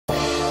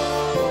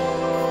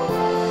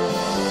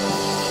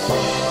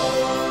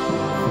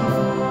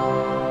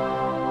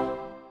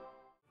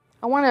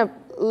want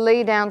to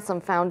lay down some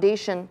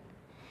foundation.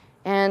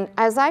 And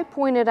as I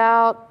pointed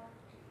out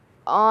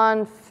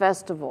on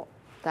Festival,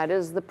 that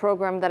is the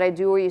program that I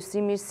do where you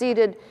see me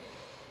seated,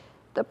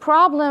 the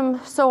problem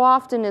so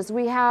often is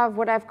we have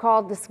what I've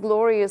called this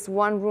glorious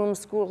one-room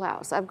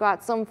schoolhouse. I've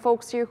got some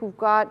folks here who've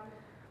got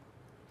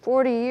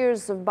 40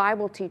 years of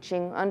Bible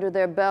teaching under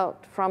their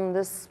belt from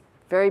this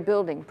very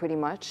building, pretty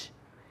much.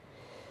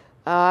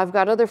 I've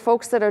got other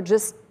folks that are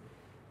just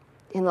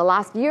in the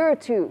last year or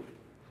two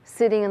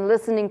sitting and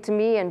listening to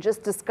me and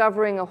just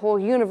discovering a whole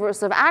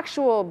universe of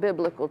actual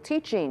biblical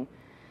teaching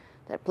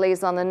that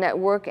plays on the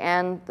network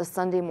and the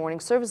Sunday morning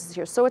services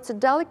here. So it's a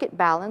delicate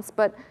balance,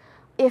 but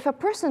if a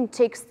person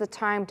takes the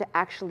time to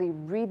actually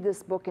read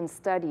this book and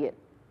study it,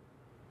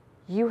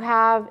 you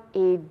have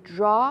a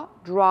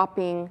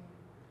jaw-dropping,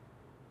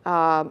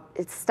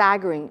 it's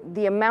staggering,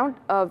 the amount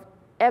of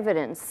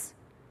evidence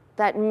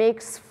that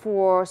makes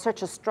for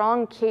such a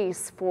strong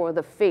case for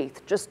the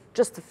faith,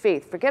 just the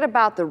faith. Forget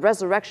about the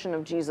resurrection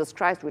of Jesus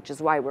Christ, which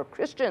is why we're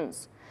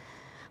Christians.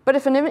 But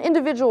if an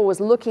individual was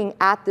looking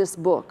at this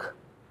book,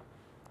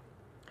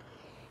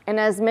 and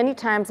as many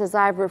times as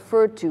I've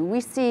referred to,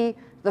 we see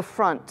the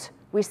front,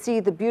 we see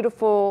the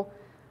beautiful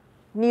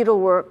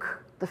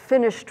needlework, the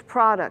finished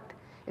product.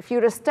 If you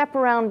were to step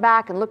around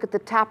back and look at the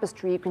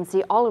tapestry, you can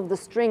see all of the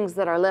strings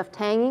that are left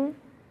hanging.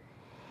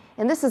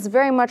 And this is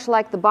very much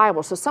like the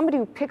Bible. So somebody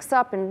who picks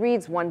up and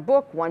reads one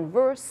book, one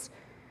verse,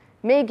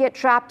 may get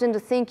trapped into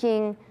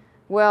thinking,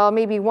 well,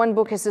 maybe one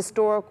book is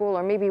historical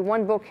or maybe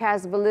one book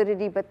has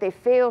validity, but they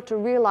fail to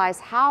realize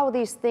how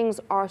these things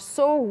are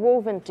so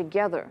woven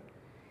together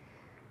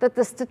that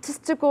the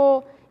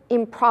statistical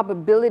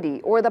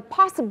improbability or the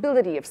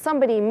possibility of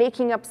somebody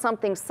making up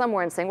something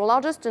somewhere and saying, well,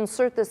 I'll just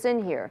insert this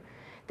in here,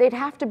 they'd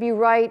have to be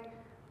right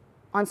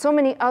on so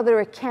many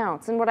other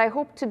accounts. And what I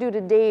hope to do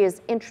today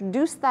is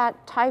introduce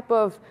that type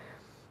of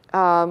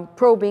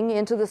probing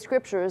into the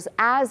scriptures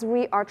as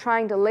we are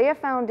trying to lay a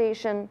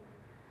foundation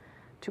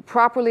to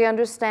properly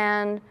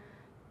understand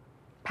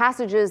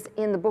passages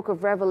in the book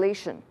of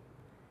Revelation.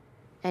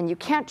 And you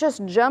can't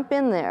just jump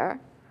in there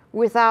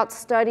without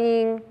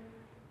studying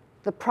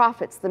the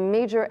prophets, the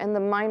major and the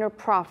minor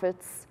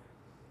prophets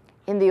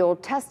in the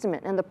Old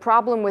Testament. And the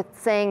problem with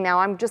saying, now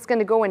I'm just going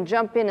to go and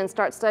jump in and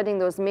start studying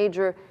those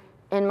major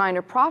and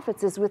minor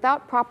prophets is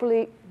without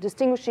properly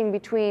distinguishing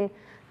between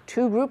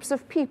two groups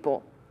of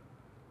people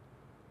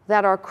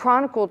that are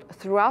chronicled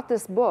throughout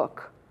this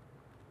book,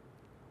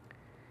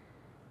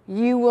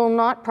 you will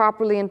not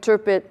properly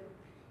interpret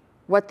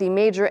what the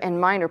major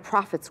and minor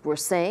prophets were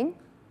saying.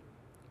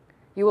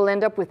 You will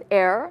end up with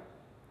error,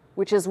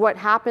 which is what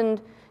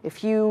happened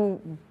if you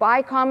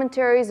buy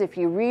commentaries, if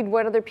you read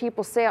what other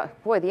people say.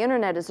 Boy, the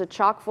internet is a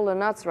chock full of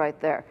nuts right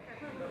there.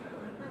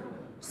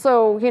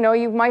 So, you know,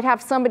 you might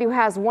have somebody who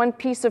has one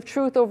piece of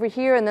truth over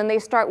here, and then they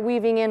start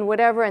weaving in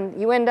whatever, and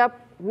you end up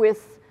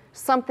with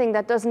something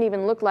that doesn't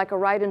even look like a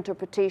right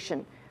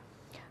interpretation.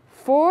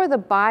 For the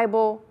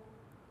Bible,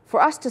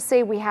 for us to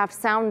say we have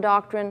sound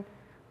doctrine,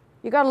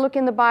 you've got to look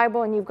in the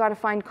Bible and you've got to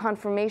find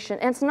confirmation.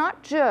 And it's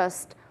not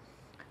just,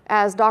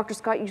 as Dr.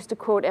 Scott used to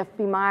quote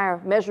F.B. Meyer,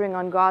 measuring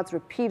on God's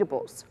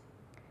repeatables.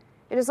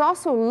 It is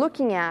also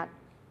looking at,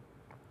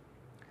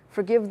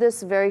 forgive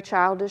this very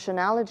childish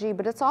analogy,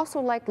 but it's also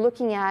like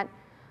looking at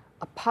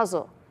a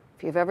puzzle.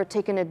 If you've ever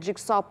taken a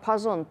jigsaw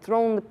puzzle and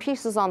thrown the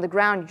pieces on the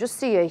ground, you just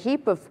see a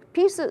heap of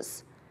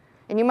pieces.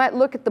 And you might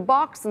look at the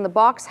box, and the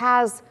box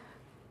has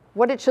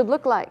what it should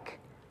look like.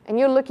 And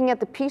you're looking at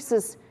the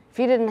pieces. If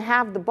you didn't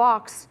have the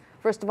box,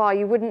 first of all,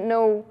 you wouldn't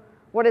know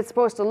what it's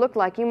supposed to look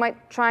like. You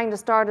might trying to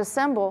start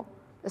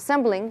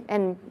assembling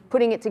and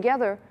putting it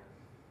together.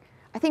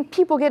 I think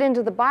people get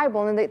into the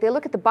Bible, and they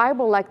look at the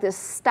Bible like this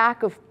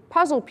stack of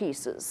puzzle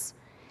pieces,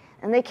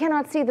 and they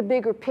cannot see the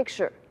bigger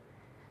picture.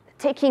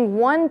 Taking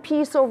one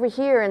piece over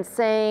here and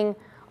saying,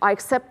 I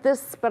accept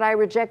this, but I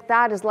reject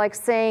that, is like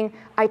saying,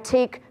 I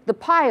take the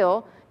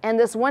pile, and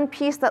this one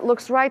piece that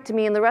looks right to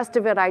me, and the rest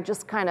of it I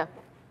just kind of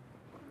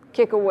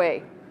kick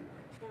away.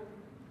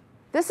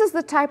 This is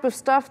the type of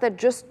stuff that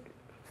just,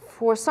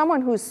 for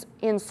someone who's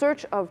in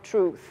search of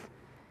truth,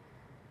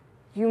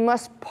 you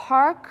must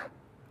park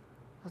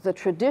the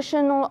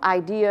traditional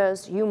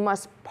ideas, you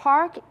must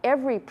park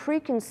every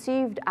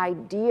preconceived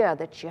idea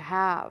that you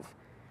have.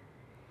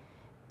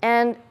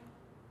 And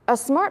a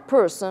smart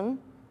person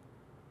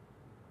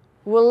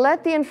will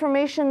let the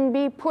information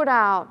be put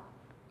out,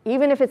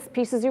 even if it's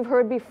pieces you've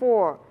heard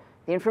before.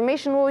 The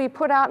information will be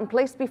put out and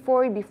placed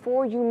before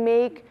you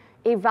make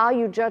a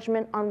value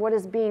judgment on what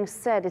is being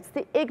said. It's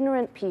the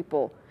ignorant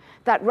people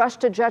that rush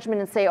to judgment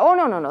and say, oh,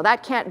 no,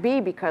 that can't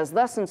be because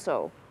thus and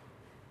so.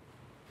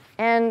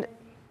 And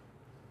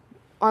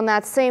on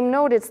that same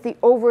note, it's the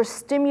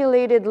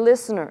overstimulated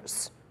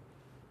listeners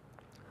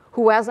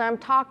who, as I'm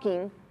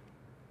talking,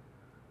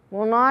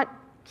 will not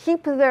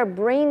keep their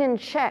brain in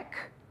check.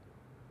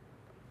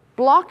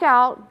 Block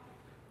out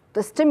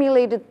the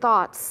stimulated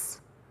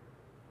thoughts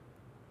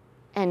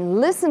and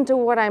listen to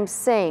what I'm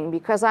saying,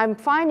 because I'm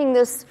finding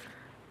this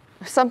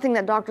something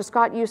that Dr.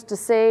 Scott used to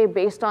say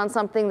based on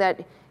something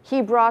that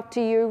he brought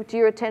to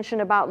your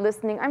attention about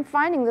listening. I'm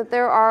finding that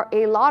there are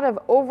a lot of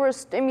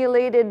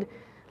overstimulated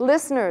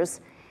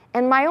listeners.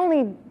 And my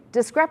only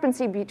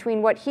discrepancy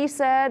between what he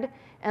said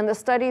and the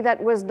study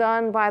that was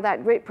done by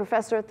that great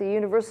professor at the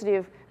University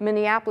of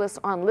Minneapolis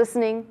on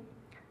listening,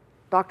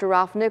 Dr.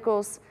 Ralph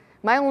Nichols,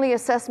 my only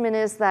assessment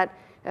is that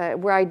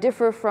where I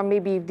differ from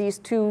maybe these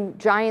two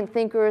giant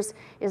thinkers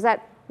is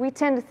that we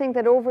tend to think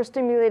that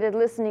overstimulated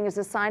listening is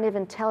a sign of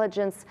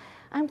intelligence.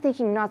 I'm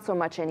thinking not so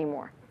much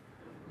anymore.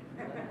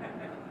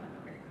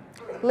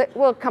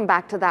 We'll come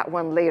back to that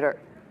one later.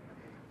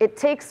 It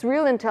takes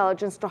real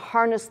intelligence to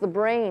harness the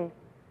brain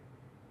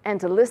and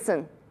to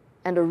listen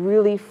and to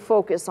really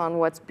focus on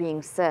what's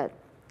being said.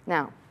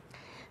 Now,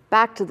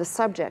 back to the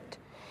subject.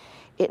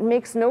 It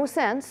makes no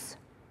sense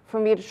for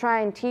me to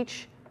try and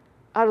teach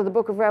out of the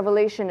book of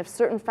Revelation if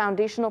certain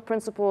foundational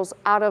principles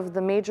out of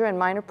the major and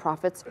minor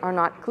prophets are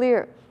not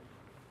clear.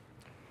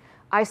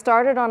 I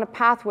started on a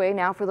pathway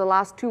now for the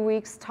last 2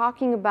 weeks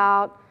talking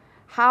about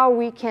how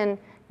we can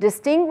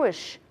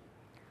distinguish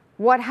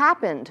what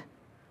happened.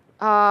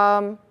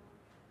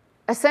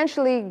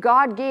 Essentially,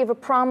 God gave a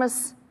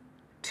promise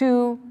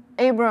to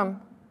Abram,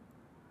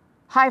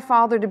 high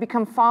father, to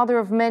become father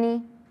of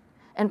many,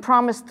 and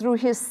promised through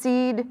his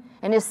seed,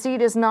 and his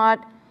seed is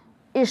not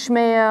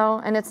Ishmael,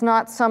 and it's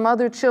not some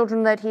other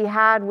children that he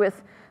had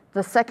with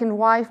the second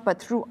wife, but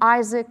through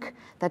Isaac,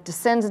 that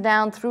descends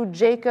down through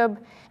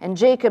Jacob, and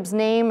Jacob's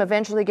name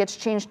eventually gets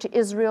changed to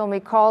Israel, and we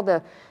call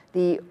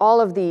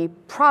all of the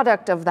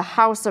product of the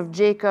house of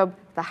Jacob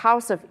the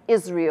house of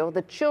Israel,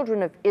 the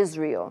children of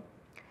Israel.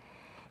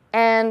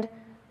 And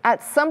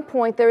at some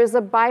point, there is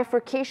a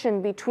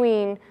bifurcation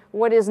between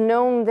what is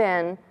known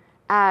then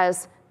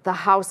as the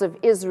house of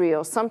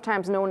Israel,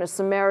 sometimes known as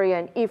Samaria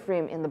and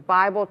Ephraim in the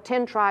Bible,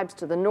 10 tribes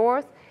to the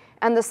north,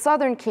 and the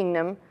southern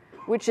kingdom,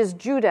 which is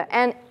Judah.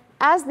 And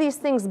as these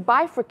things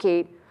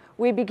bifurcate,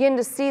 we begin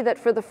to see that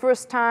for the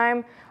first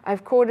time,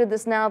 I've quoted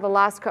this now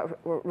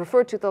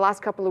referred to it the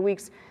last couple of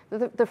weeks,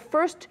 the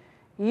first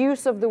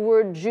use of the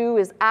word Jew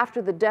is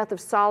after the death of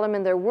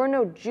Solomon. There were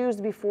no Jews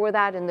before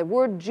that, and the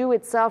word Jew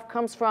itself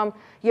comes from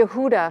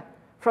Yehuda,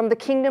 from the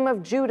kingdom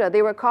of Judah.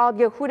 They were called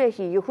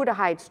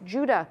Yehudahites,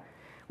 Judah,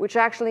 which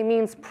actually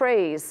means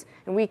praise.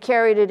 And we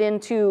carried it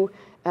into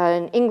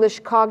an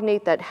English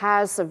cognate that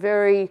has a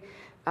very,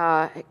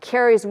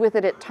 carries with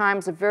it at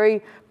times a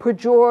very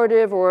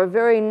pejorative or a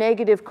very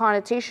negative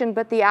connotation,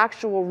 but the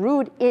actual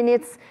root in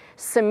its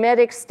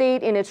Semitic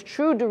state, in its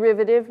true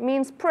derivative,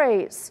 means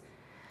praise.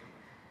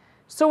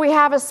 So we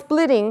have a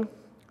splitting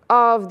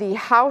of the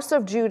house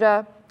of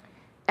Judah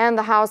and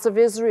the house of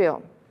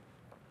Israel.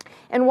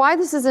 And why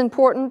this is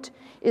important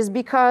is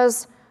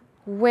because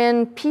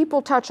when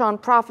people touch on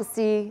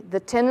prophecy, the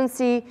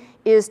tendency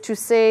is to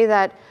say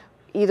that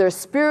either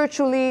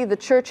spiritually the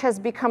church has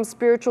become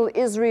spiritual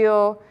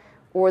Israel,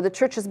 or the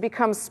church has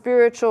become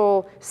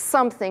spiritual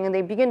something, and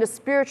they begin to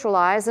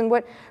spiritualize. And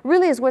what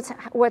really is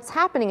what's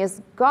happening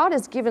is God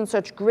has given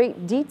such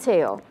great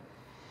detail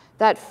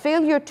that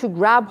failure to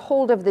grab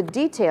hold of the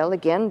detail,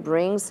 again,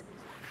 brings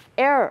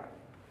error.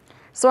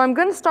 So I'm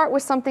going to start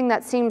with something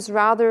that seems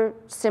rather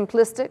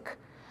simplistic,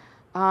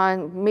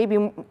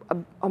 maybe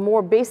a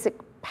more basic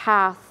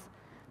path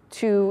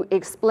to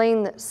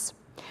explain this.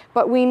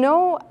 But we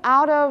know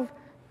out of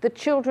the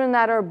children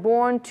that are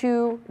born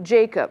to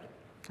Jacob,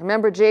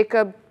 remember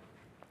Jacob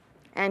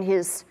and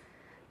his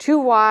 2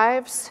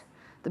 wives,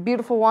 the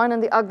beautiful one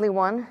and the ugly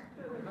one,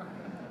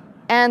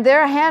 and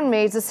their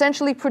handmaids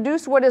essentially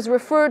produce what is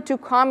referred to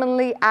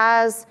commonly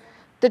as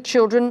the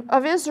children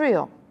of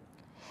Israel.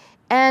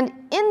 And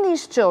in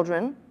these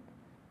children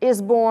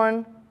is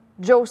born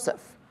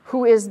Joseph,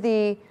 who is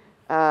the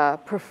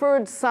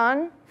preferred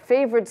son,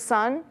 favored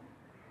son.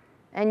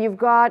 And you've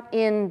got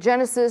in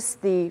Genesis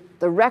the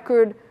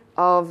record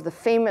of the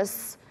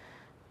famous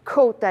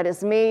coat that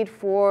is made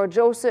for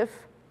Joseph,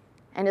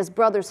 and his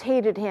brothers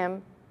hated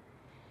him.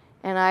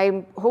 And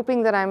I'm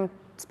hoping that I'm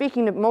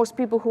speaking to most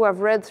people who have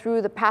read through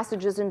the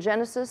passages in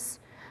Genesis,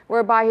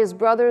 whereby his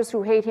brothers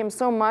who hate him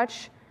so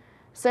much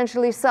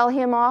essentially sell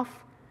him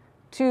off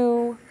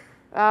to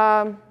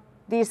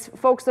these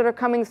folks that are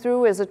coming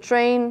through as a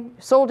train,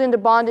 sold into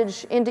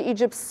bondage, into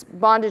Egypt's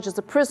bondage as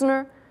a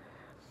prisoner,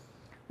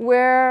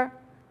 where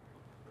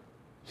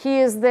he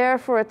is there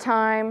for a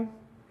time,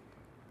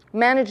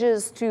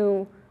 manages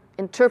to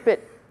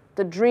interpret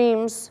the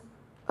dreams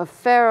of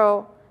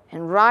Pharaoh,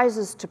 and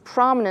rises to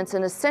prominence,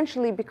 and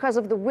essentially because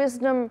of the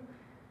wisdom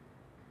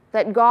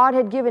that God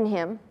had given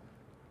him,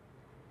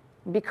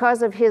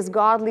 because of his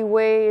godly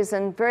ways,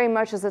 and very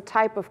much as a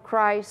type of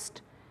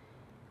Christ,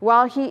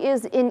 while he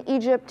is in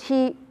Egypt,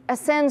 he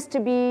ascends to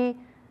be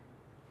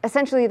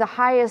essentially the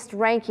highest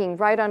ranking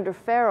right under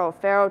Pharaoh.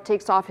 Pharaoh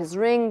takes off his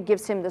ring,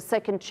 gives him the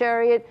second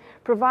chariot,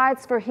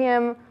 provides for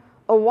him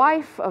a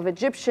wife of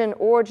Egyptian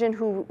origin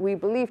who we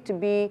believe to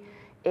be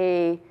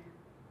a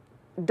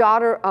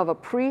daughter of a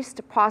priest,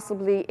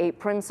 possibly a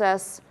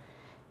princess.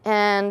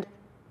 And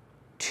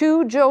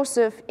to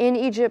Joseph in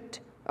Egypt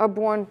are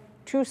born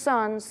 2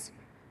 sons,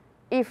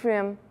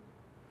 Ephraim,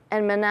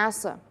 and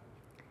Manasseh.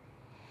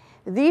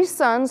 These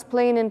sons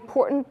play an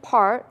important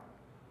part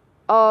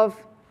of,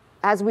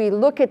 as we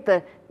look at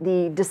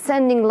the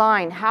descending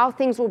line, how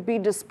things will be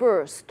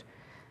dispersed.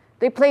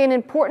 They play an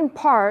important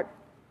part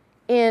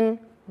in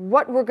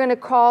what we're going to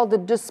call the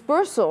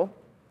dispersal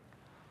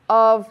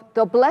of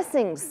the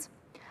blessings,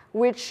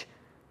 which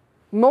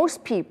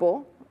most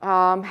people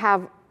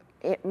have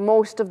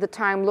most of the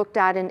time looked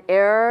at in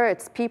error.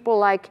 It's people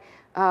like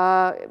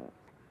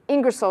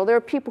Ingersoll. There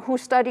are people who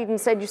studied and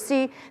said, you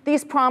see,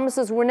 these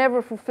promises were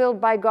never fulfilled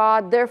by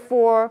God,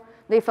 therefore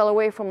they fell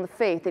away from the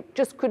faith. It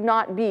just could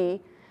not be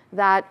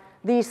that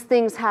these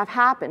things have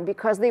happened,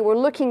 because they were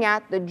looking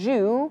at the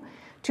Jew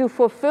to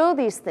fulfill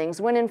these things,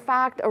 when in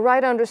fact a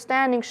right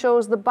understanding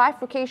shows the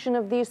bifurcation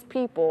of these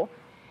people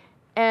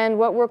and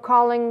what we're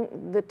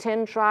calling the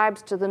 10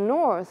 tribes to the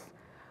north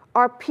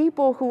are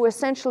people who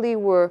essentially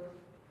were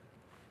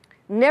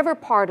never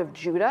part of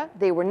Judah.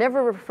 They were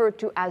never referred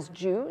to as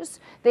Jews.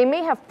 They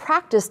may have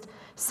practiced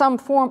some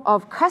form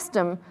of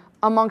custom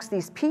amongst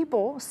these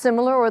people,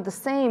 similar or the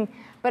same,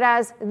 but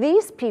as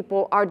these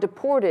people are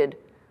deported,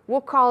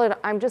 we'll call it,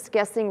 I'm just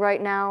guessing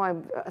right now,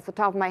 I'm at the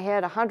top of my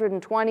head,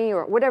 120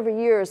 or whatever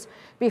years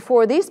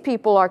before these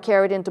people are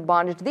carried into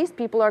bondage. These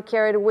people are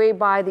carried away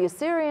by the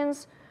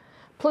Assyrians,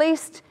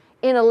 placed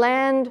in a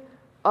land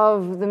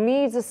of the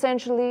Medes,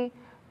 essentially.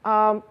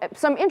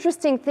 Some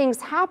interesting things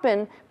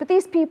happen, but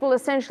these people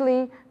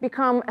essentially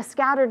become a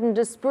scattered and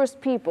dispersed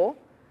people,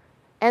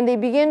 and they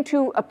begin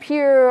to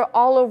appear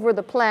all over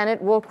the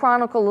planet. We'll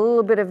chronicle a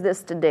little bit of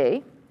this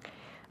today.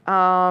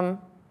 And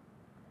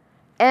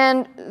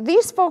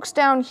these folks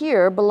down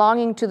here,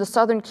 belonging to the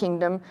southern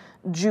kingdom,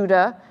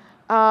 Judah,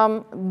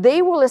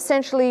 they will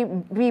essentially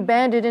be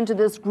banded into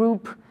this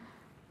group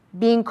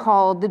being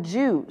called the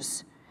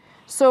Jews.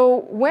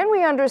 So when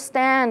we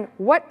understand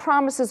what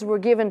promises were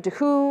given to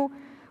who,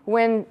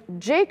 when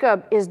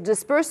Jacob is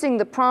dispersing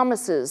the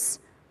promises,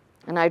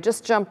 and I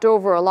just jumped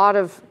over a lot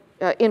of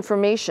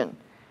information.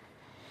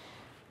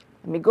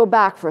 Let me go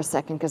back for a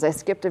second because I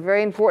skipped a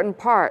very important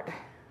part.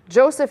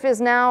 Joseph is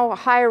now a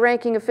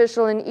higher-ranking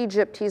official in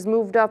Egypt. He's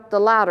moved up the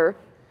ladder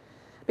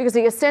because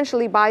he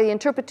essentially, by the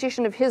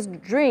interpretation of his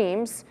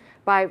dreams,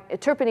 by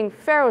interpreting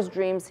Pharaoh's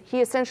dreams, he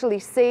essentially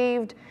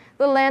saved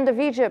the land of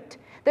Egypt.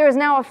 There is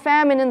now a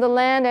famine in the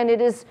land, and it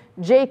is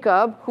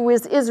Jacob, who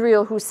is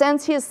Israel, who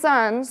sends his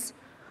sons,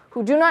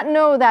 who do not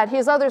know that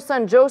his other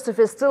son Joseph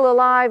is still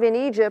alive in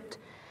Egypt,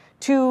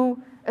 to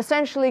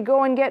essentially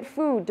go and get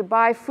food, to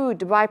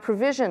buy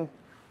provision.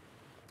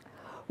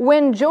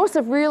 When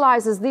Joseph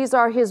realizes these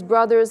are his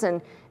brothers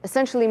and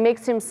essentially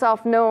makes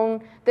himself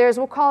known, there's,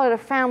 we'll call it a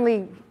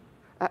family,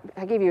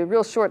 I gave you a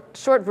real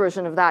short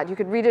version of that. You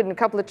could read it in a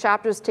couple of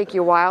chapters, take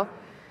you a while.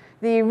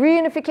 The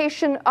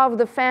reunification of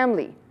the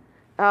family.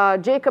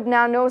 Jacob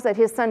now knows that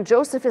his son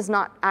Joseph is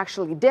not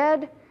actually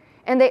dead.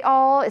 And they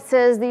all, it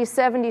says, these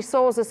 70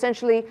 souls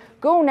essentially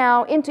go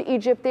now into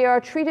Egypt. They are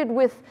treated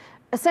with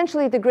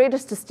essentially the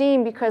greatest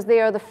esteem because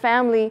they are the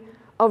family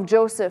of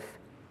Joseph.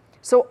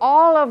 So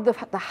all of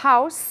the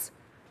house,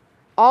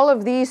 all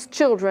of these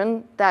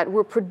children that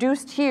were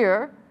produced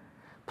here,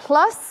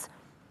 plus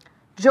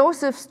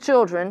Joseph's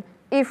children,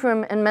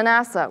 Ephraim and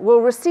Manasseh, will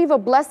receive a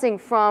blessing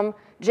from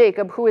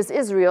Jacob, who is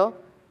Israel,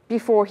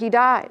 before he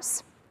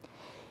dies.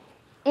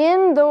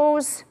 In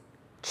those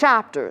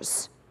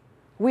chapters,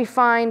 we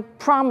find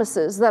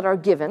promises that are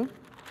given,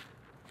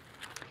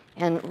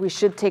 and we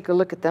should take a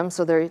look at them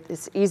so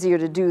it's easier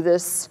to do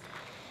this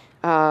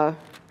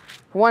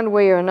one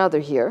way or another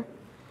here.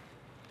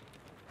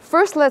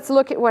 First, let's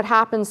look at what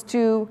happens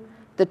to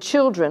the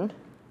children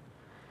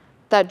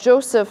that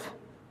Joseph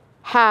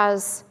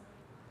has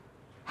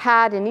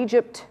had in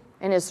Egypt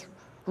and is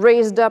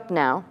raised up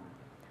now.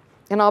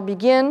 And I'll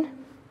begin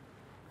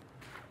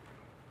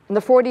in the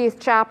 40th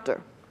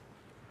chapter.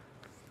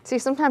 See,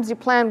 sometimes you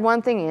plan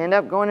one thing and you end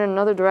up going in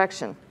another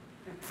direction.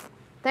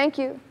 Thank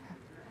you.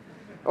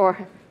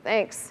 Or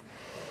thanks.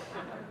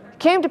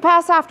 Came to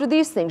pass after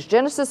these things,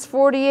 Genesis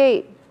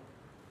 48,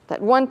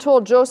 that one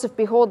told Joseph,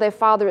 behold, thy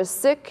father is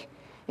sick.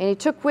 And he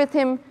took with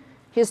him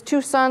his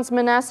two sons,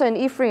 Manasseh and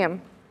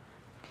Ephraim.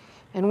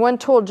 And one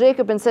told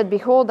Jacob and said,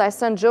 behold, thy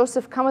son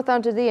Joseph cometh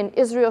unto thee. And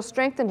Israel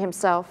strengthened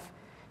himself,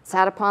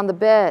 sat upon the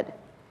bed.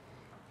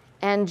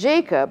 And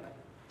Jacob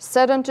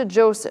said unto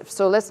Joseph,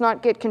 so let's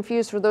not get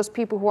confused for those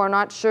people who are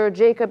not sure,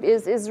 Jacob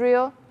is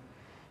Israel.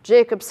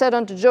 Jacob said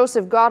unto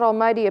Joseph, God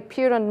Almighty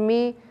appeared unto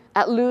me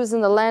at Luz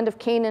in the land of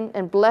Canaan,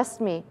 and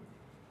blessed me,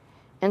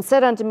 and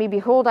said unto me,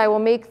 behold, I will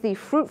make thee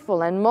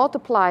fruitful, and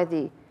multiply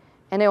thee,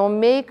 and I will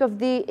make of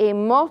thee a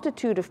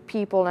multitude of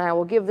people, and I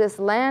will give this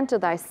land to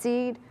thy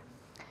seed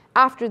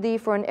after thee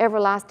for an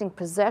everlasting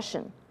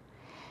possession.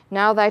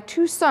 Now thy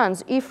two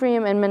sons,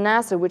 Ephraim and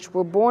Manasseh, which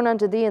were born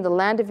unto thee in the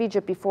land of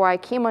Egypt before I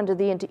came unto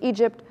thee into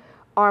Egypt,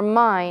 are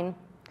mine,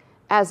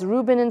 as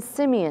Reuben and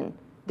Simeon,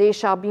 they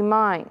shall be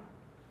mine.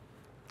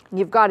 And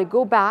you've got to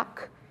go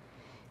back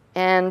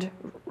and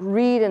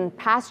read in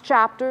past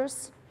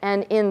chapters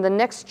and in the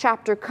next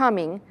chapter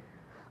coming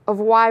of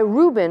why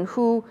Reuben,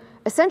 who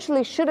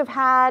essentially should have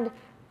had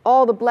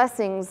all the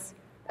blessings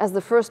as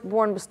the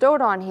firstborn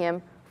bestowed on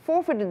him,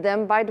 forfeited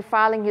them by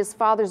defiling his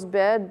father's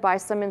bed by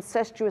some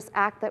incestuous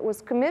act that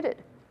was committed.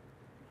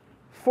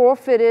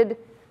 Forfeited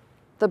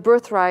the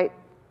birthright,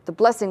 the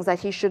blessings that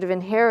he should have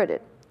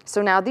inherited.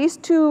 So now these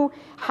two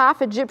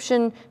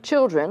half-Egyptian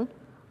children,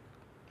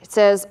 it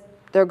says,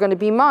 they're going to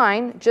be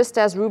mine, just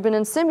as Reuben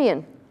and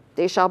Simeon.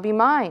 They shall be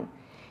mine.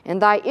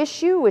 And thy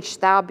issue, which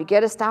thou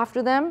begettest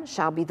after them,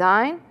 shall be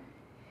thine,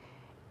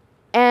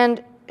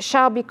 and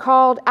shall be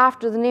called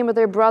after the name of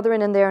their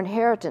brethren and their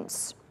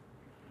inheritance.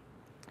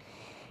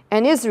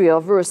 And Israel,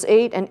 verse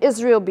 8, and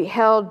Israel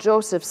beheld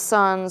Joseph's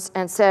sons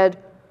and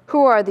said,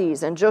 who are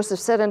these? And Joseph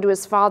said unto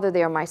his father,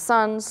 they are my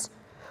sons,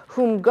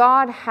 whom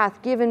God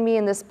hath given me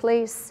in this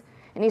place.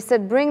 And he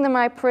said, bring them,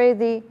 I pray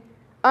thee,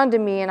 unto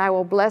me, and I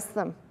will bless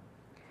them.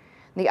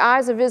 The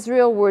eyes of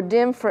Israel were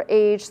dim for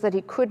age, that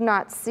he could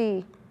not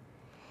see.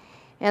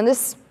 And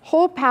this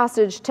whole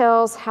passage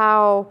tells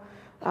how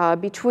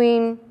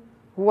between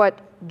what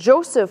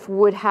Joseph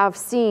would have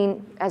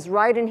seen as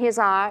right in his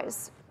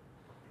eyes,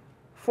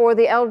 for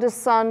the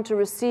eldest son to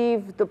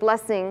receive the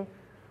blessing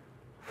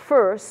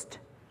first,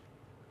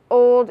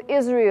 old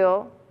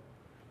Israel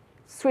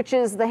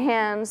switches the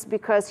hands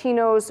because he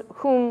knows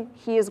whom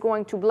he is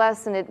going to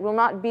bless, and it will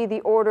not be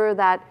the order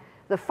that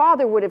the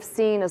father would have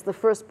seen as the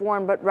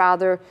firstborn, but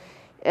rather,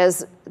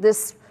 as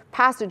this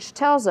passage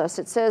tells us,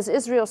 it says,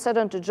 Israel said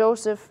unto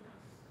Joseph,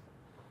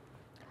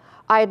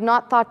 I had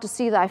not thought to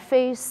see thy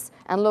face,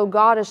 and lo,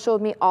 God has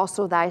showed me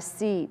also thy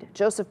seed.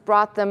 Joseph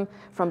brought them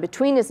from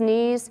between his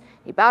knees.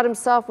 He bowed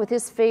himself with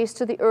his face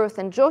to the earth,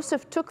 and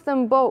Joseph took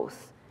them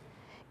both,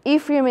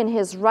 Ephraim in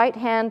his right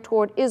hand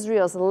toward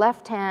Israel's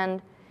left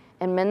hand,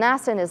 and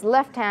Manasseh in his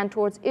left hand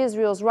towards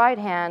Israel's right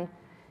hand,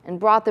 and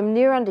brought them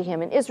near unto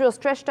him. And Israel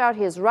stretched out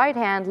his right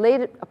hand,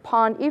 laid it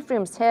upon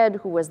Ephraim's head,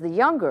 who was the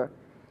younger,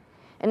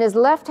 and his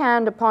left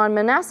hand upon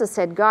Manasseh's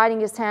head,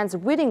 guiding his hands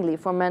wittingly,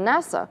 for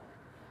Manasseh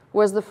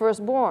was the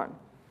firstborn.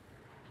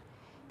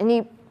 And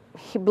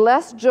he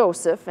blessed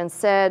Joseph and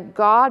said,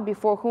 God,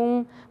 before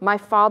whom my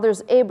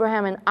fathers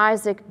Abraham and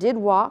Isaac did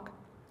walk,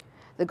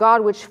 the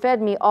God which fed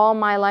me all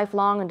my life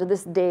long unto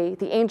this day,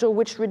 the angel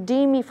which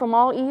redeemed me from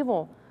all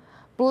evil,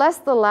 bless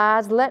the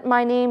lads, let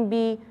my name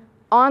be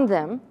on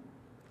them,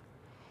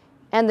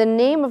 and the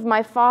name of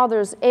my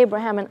fathers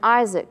Abraham and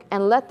Isaac,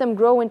 and let them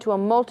grow into a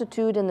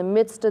multitude in the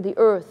midst of the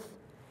earth.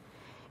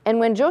 And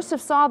when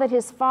Joseph saw that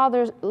his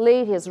father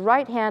laid his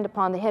right hand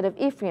upon the head of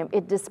Ephraim,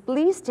 it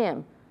displeased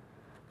him,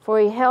 for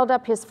he held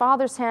up his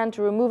father's hand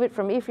to remove it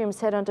from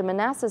Ephraim's head unto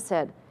Manasseh's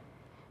head.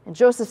 And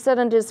Joseph said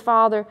unto his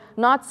father,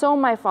 not so,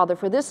 my father,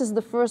 for this is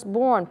the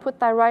firstborn. Put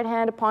thy right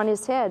hand upon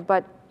his head.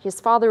 But his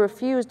father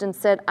refused and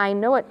said, I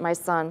know it, my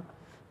son,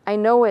 I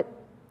know it.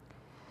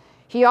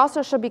 He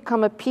also shall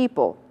become a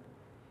people,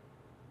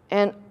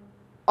 and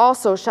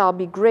also shall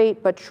be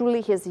great, but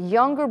truly his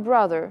younger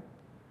brother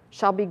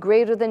shall be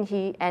greater than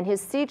he, and his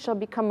seed shall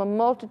become a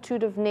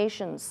multitude of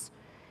nations,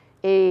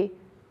 a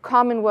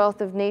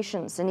commonwealth of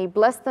nations. And he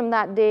blessed them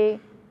that day,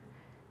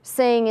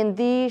 saying, in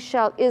thee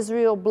shall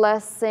Israel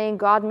bless, saying,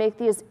 God make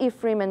thee as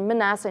Ephraim and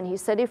Manasseh. And he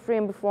set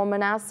Ephraim before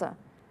Manasseh.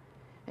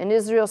 And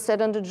Israel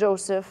said unto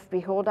Joseph,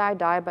 behold, I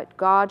die, but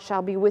God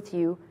shall be with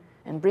you,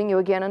 and bring you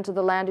again unto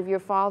the land of your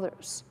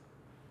fathers.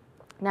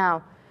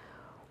 Now,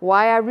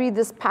 why I read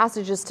this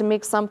passage is to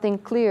make something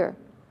clear,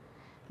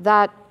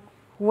 that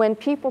when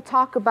people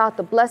talk about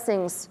the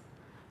blessings,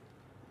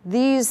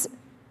 these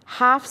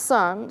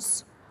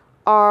half-sons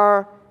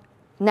are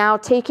now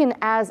taken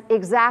as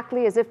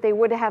exactly as if they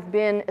would have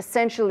been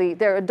essentially,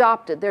 they're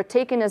adopted. They're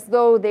taken as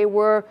though they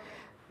were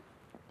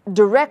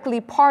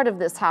directly part of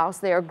this house.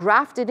 They are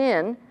grafted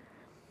in.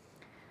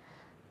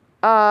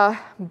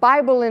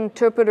 Bible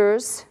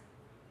interpreters,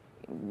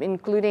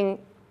 including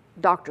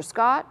Dr.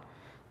 Scott,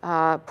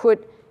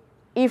 put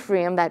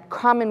Ephraim, that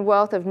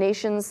commonwealth of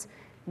nations,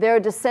 their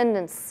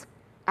descendants,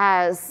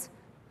 as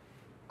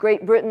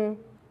Great Britain,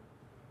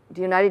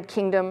 the United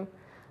Kingdom,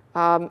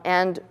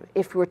 and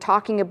if we're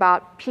talking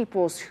about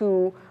peoples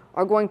who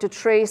are going to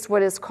trace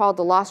what is called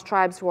the lost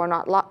tribes who are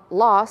not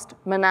lost,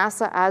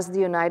 Manasseh as the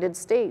United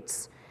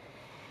States.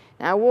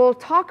 Now we'll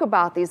talk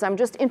about these. I'm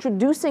just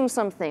introducing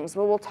some things,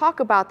 but we'll talk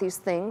about these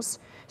things.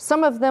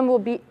 Some of them will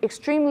be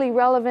extremely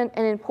relevant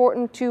and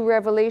important to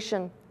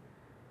Revelation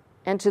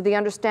and to the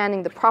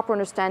understanding, the proper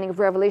understanding of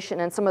Revelation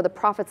and some of the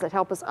prophets that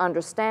help us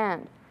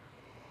understand.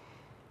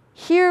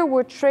 Here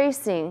we're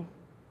tracing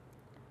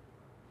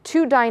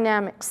two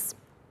dynamics.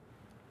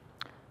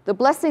 The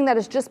blessing that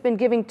has just been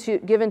given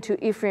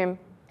to Ephraim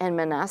and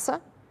Manasseh,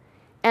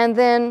 and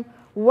then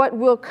what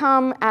will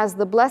come as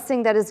the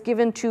blessing that is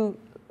given to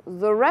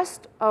the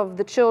rest of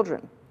the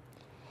children,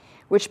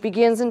 which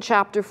begins in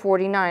chapter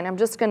 49. I'm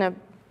just going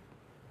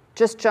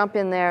to jump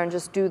in there and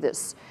just do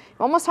this.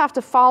 You almost have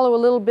to follow a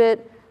little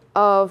bit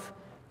of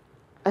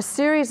a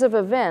series of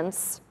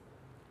events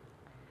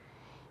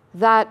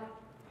that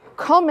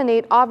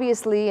culminate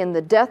obviously in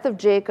the death of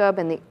Jacob,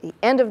 and the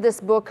end of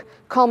this book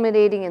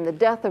culminating in the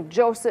death of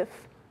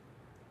Joseph,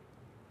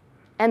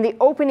 and the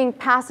opening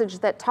passage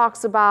that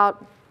talks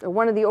about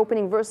one of the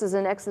opening verses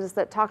in Exodus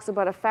that talks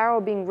about a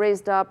Pharaoh being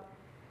raised up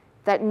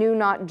that knew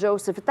not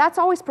Joseph. That's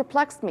always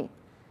perplexed me.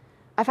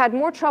 I've had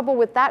more trouble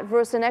with that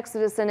verse in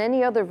Exodus than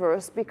any other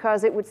verse,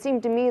 because it would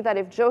seem to me that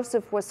if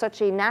Joseph was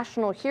such a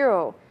national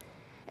hero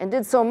and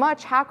did so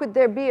much, how could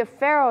there be a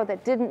Pharaoh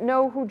that didn't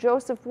know who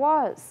Joseph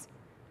was?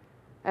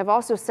 I've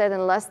also said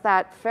unless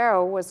that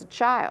Pharaoh was a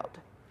child.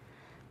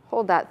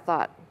 Hold that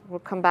thought. We'll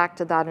come back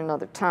to that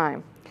another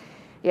time.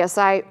 Yes,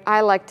 I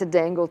like to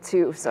dangle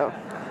too, so.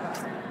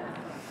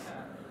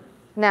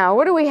 Now,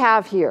 what do we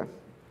have here?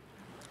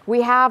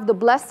 We have the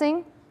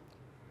blessing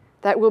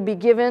that will be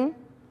given,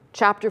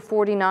 chapter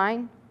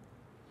 49.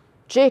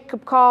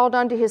 Jacob called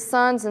unto his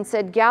sons and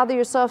said, gather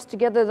yourselves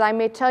together that I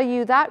may tell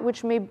you that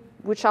which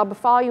shall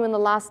befall you in the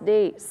last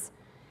days.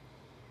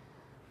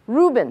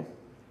 Reuben,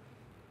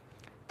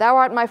 thou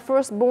art my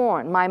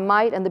firstborn, my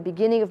might and the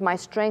beginning of my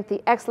strength,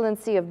 the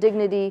excellency of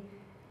dignity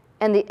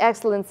and the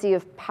excellency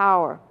of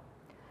power.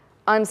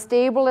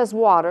 Unstable as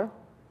water,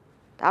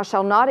 thou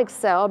shalt not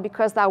excel,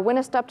 because thou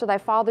wentest up to thy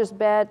father's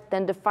bed,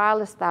 then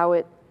defilest thou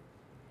it.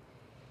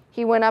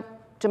 He went up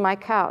to my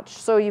couch.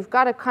 So you've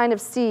got to kind of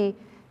see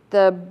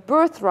the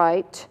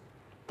birthright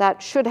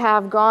that should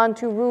have gone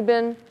to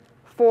Reuben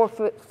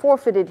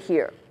forfeited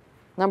here.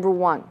 Number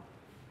one.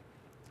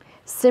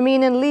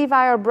 Simeon and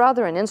Levi are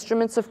brethren,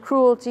 instruments of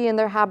cruelty in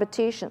their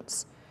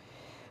habitations.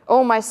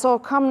 O my soul,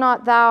 come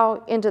not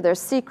thou into their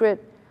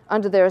secret,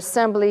 unto their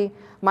assembly,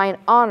 mine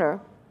honor.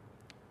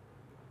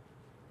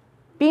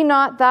 Be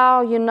not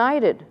thou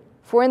united,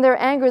 for in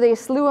their anger they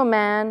slew a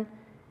man,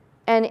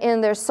 and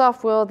in their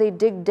self-will they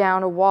digged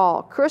down a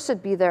wall.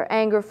 Cursed be their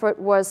anger, for it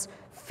was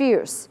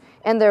fierce,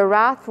 and their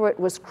wrath, for it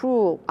was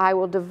cruel. I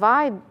will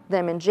divide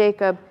them in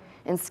Jacob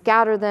and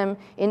scatter them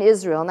in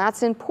Israel. And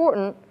that's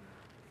important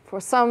for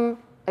something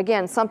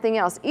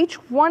else. Each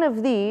one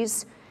of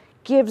these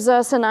gives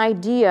us an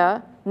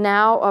idea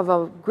now of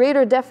a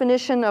greater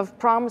definition of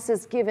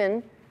promises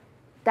given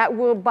that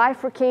will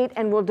bifurcate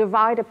and will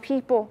divide a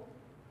people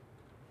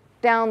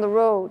down the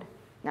road.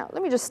 Now,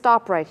 let me just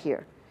stop right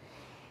here.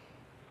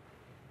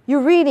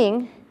 You're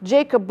reading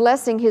Jacob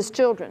blessing his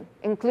children,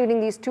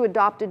 including these two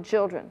adopted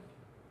children.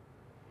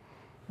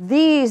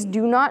 These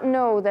do not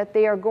know that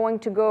they are going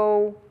to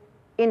go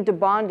into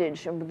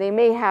bondage. They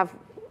may have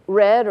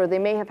read or they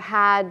may have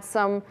had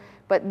some,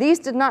 but these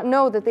did not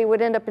know that they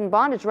would end up in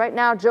bondage. Right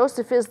now,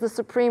 Joseph is the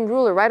supreme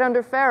ruler, right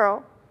under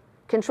Pharaoh,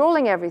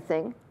 controlling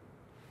everything.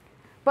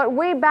 But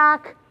way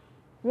back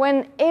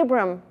when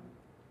Abram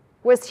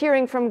was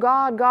hearing from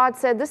God, God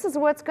said, this is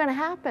what's going to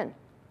happen.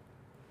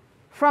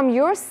 From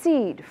your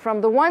seed,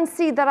 from the one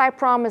seed that I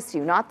promise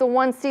you, not the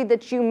one seed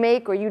that you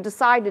make or you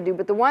decide to do,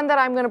 but the one that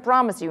I'm going to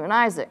promise you in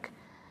Isaac.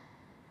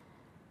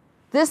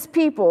 This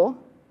people,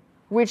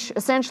 which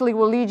essentially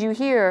will lead you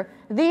here,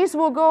 these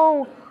will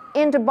go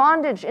into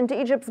bondage, into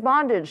Egypt's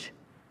bondage.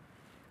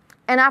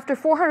 And after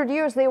 400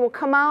 years, they will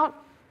come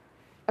out,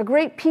 a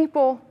great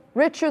people,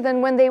 richer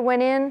than when they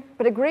went in,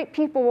 but a great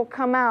people will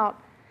come out.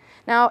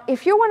 Now,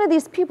 if you're one of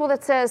these people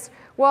that says,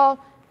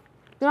 well,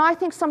 I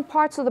think some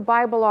parts of the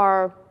Bible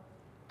are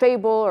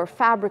fable or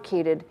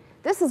fabricated,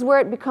 this is where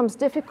it becomes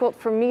difficult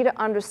for me to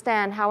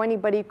understand how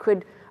anybody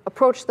could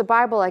approach the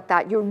Bible like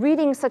that. You're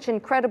reading such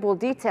incredible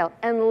detail,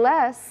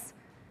 unless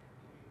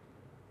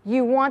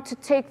you want to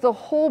take the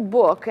whole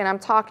book, and I'm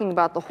talking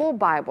about the whole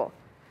Bible,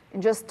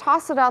 and just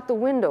toss it out the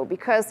window,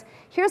 because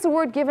here's a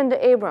word given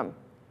to Abram.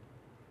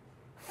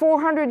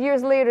 400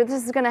 years later,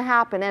 this is going to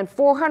happen, and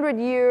 400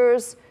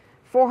 years,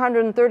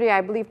 430, I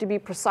believe to be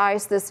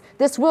precise,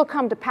 this will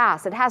come to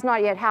pass. It has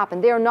not yet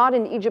happened. They are not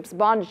in Egypt's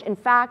bondage. In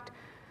fact,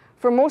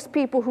 for most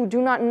people who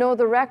do not know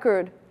the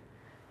record,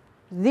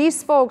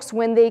 these folks,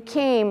 when they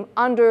came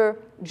under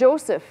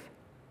Joseph,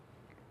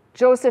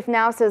 Joseph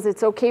now says,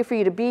 it's okay for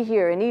you to be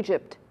here in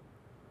Egypt.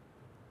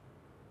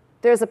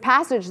 There's a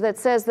passage that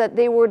says that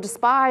they were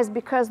despised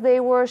because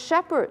they were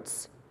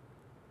shepherds,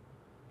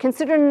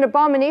 considered an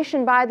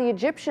abomination by the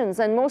Egyptians.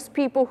 And most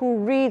people who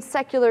read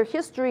secular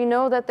history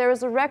know that there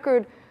is a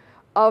record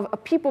of a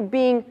people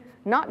being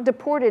not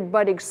deported,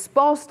 but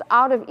expulsed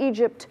out of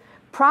Egypt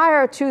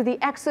prior to the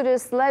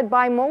Exodus led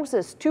by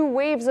Moses. Two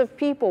waves of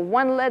people,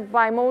 one led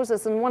by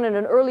Moses and one at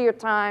an earlier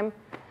time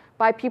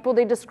by people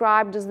they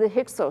described as the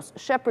Hyksos,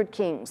 shepherd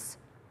kings.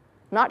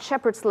 Not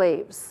shepherd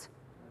slaves,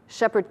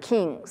 shepherd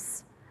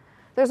kings.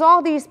 There's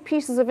all these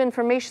pieces of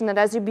information that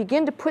as you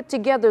begin to put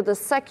together the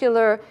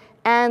secular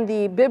and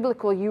the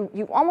biblical, you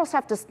almost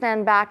have to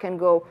stand back and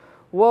go,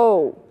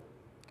 whoa.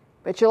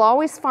 But you'll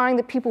always find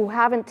that people who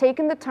haven't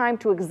taken the time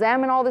to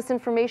examine all this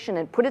information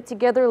and put it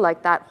together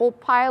like that whole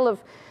pile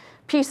of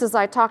pieces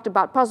I talked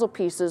about, puzzle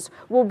pieces,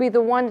 will be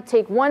the one to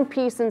take one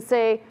piece and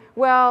say,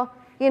 well,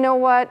 you know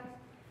what?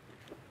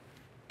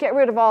 Get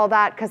rid of all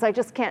that because I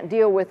just can't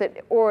deal with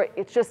it, or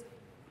it's just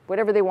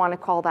whatever they want to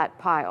call that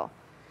pile.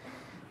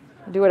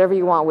 Do whatever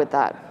you want with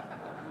that.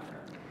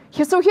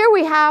 So here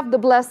we have the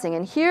blessing,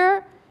 and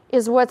here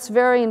is what's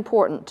very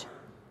important.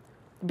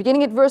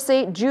 Beginning at verse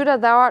 8, Judah,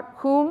 thou art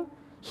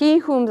he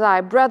whom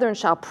thy brethren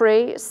shall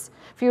praise.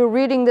 If you were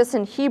reading this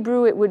in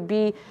Hebrew, it would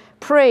be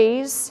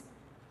praise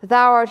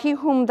Thou art he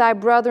whom thy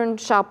brethren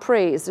shall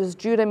praise. As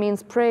Judah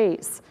means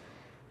praise.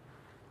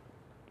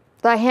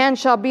 Thy hand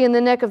shall be in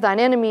the neck of thine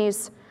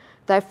enemies.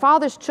 Thy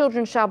father's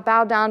children shall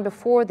bow down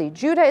before thee.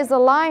 Judah is a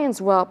lion's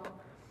whelp.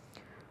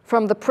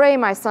 From the prey,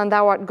 my son,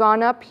 thou art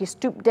gone up. He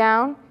stooped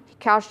down. He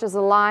couched as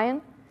a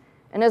lion,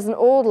 and as an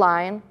old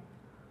lion.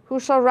 Who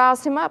shall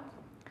rouse him up?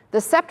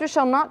 The scepter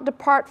shall not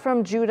depart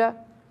from Judah,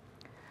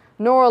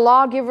 nor a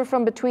lawgiver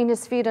from between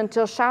his feet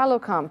until Shiloh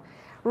come.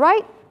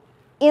 Right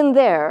in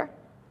there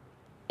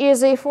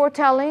is a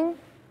foretelling,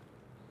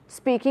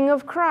 speaking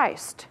of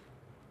Christ.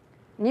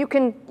 You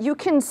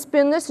can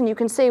spin this and you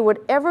can say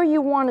whatever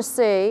you want to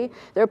say.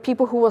 There are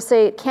people who will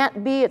say it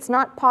can't be, it's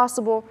not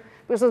possible.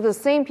 Those are the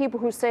same people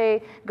who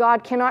say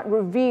God cannot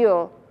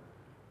reveal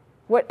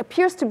what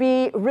appears to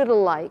be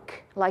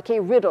riddle-like, like a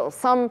riddle,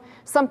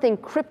 something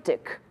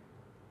cryptic.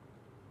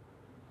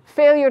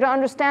 Failure to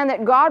understand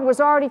that God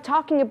was already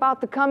talking about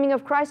the coming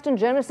of Christ in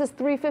Genesis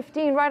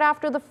 3:15, right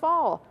after the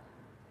fall.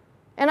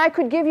 And I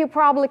could give you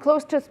probably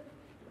close to,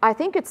 I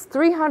think it's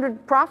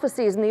 300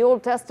 prophecies in the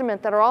Old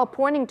Testament that are all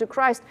pointing to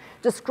Christ,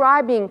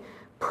 describing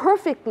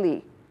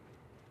perfectly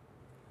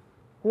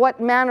what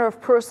manner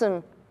of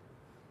person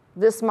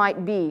this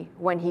might be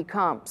when he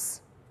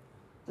comes.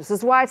 This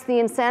is why it's the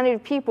insanity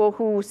of people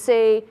who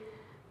say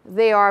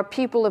they are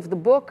people of the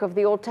book of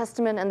the Old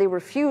Testament and they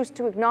refuse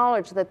to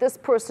acknowledge that this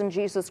person,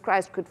 Jesus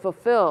Christ, could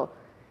fulfill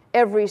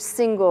every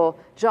single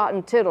jot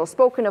and tittle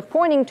spoken of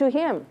pointing to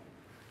him.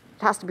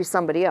 It has to be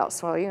somebody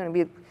else. Well, you're going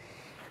to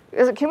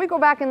be... Can we go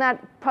back in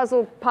that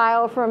puzzle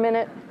pile for a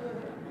minute?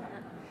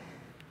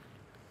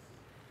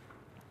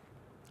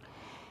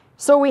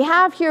 So we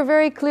have here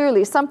very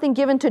clearly something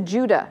given to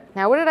Judah.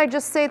 Now, what did I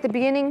just say at the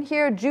beginning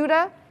here?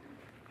 Judah,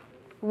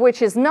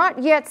 which is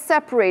not yet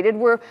separated.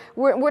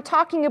 We're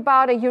talking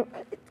about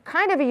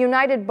kind of a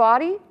united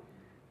body,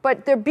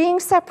 but they're being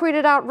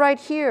separated out right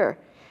here.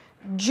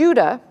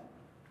 Judah,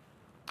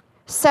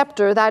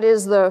 scepter, that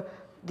is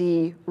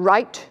the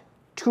right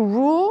to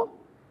rule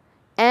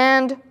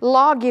and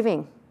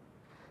law-giving,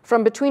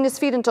 from between his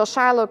feet until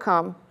Shiloh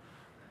come.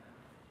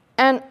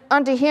 And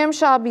unto him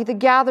shall the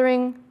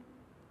gathering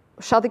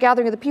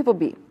of the people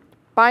be.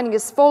 Binding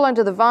his foal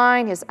unto the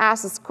vine, his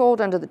ass's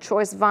colt unto the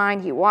choice vine.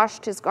 He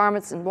washed his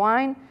garments in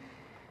wine,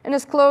 and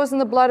his clothes in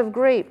the blood of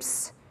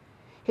grapes.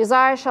 His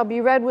eyes shall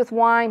be red with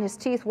wine, his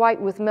teeth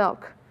white with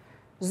milk.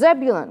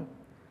 Zebulun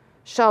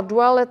shall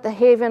dwell at the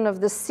haven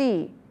of the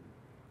sea,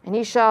 and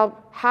he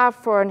shall have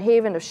for an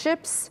haven of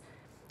ships,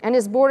 and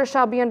his border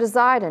shall be unto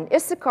Zidon.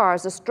 Issachar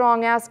is a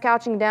strong ass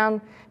couching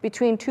down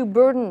between two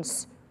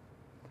burdens.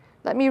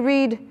 Let me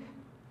read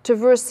to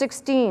verse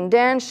 16.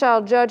 Dan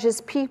shall judge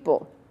his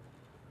people.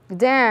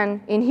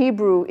 Dan in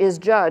Hebrew is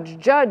judge.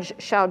 Judge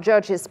shall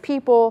judge his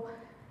people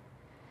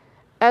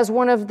as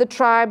one of the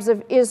tribes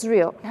of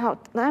Israel.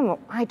 Now,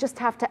 I just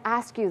have to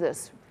ask you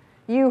this.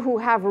 You who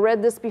have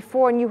read this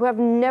before and you who have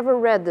never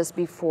read this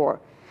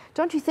before.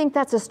 Don't you think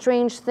that's a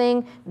strange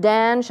thing?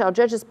 Dan shall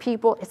judge his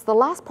people. It's the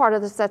last part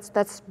of this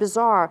that's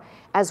bizarre.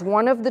 As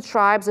one of the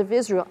tribes of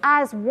Israel.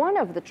 As one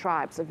of the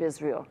tribes of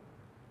Israel.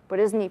 But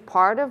isn't he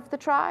part of the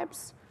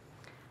tribes?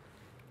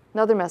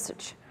 Another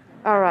message.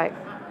 All right.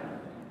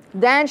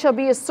 Dan shall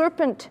be a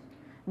serpent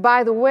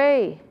by the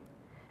way,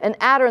 an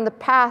adder in the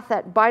path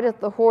that biteth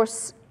the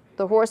horse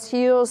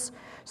heels,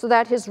 so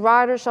that his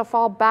rider shall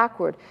fall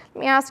backward.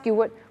 Let me ask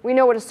you, we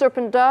know what a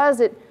serpent does.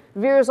 It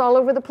veers all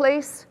over the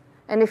place.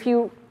 And if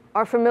you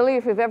are familiar,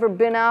 if you've ever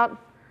been out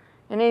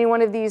in any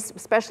one of these,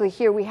 especially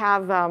here we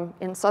have,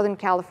 in Southern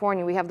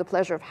California, we have the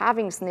pleasure of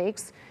having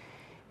snakes.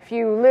 If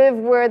you live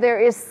where there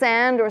is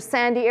sand or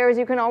sandy areas,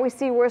 you can always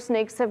see where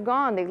snakes have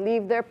gone. They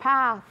leave their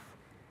path.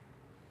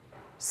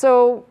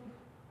 So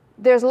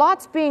there's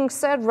lots being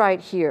said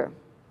right here.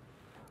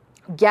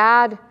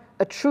 Gad,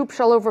 a troop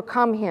shall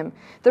overcome him.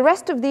 The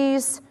rest of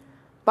these,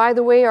 by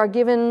the way, are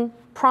given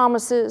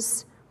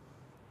promises,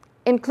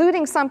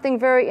 including something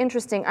very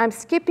interesting. I'm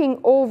skipping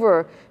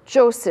over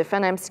Joseph,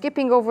 and I'm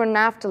skipping over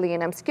Naphtali,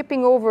 and I'm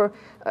skipping over,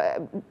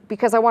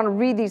 because I want to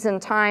read these in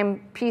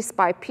time, piece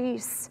by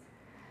piece.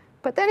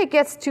 But then it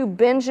gets to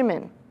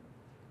Benjamin.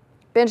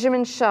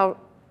 Benjamin shall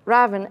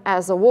raven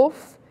as a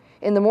wolf.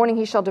 In the morning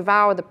he shall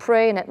devour the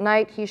prey, and at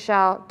night he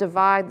shall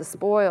divide the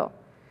spoil.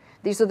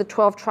 These are the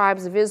 12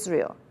 tribes of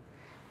Israel.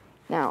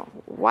 Now,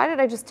 why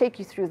did I just take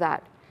you through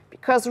that?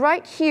 Because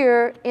right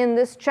here in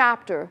this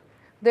chapter,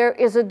 there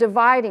is a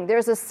dividing.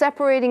 There's a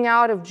separating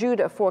out of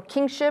Judah for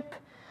kingship,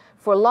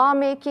 for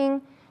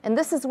lawmaking. And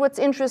this is what's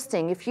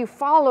interesting. If you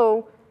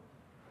follow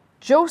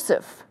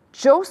Joseph,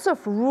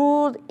 Joseph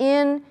ruled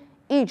in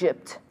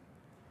Egypt.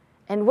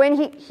 And when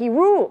he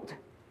ruled,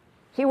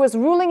 he was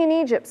ruling in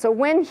Egypt. So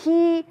when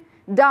he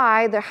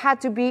died, there had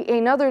to be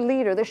another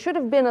leader. There should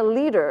have been a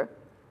leader.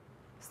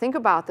 Think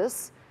about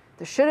this.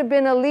 There should have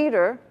been a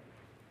leader.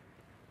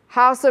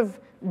 House of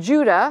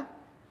Judah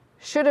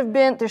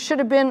there should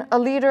have been a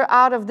leader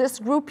out of this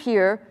group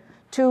here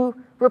to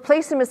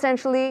replace him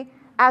essentially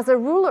as a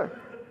ruler.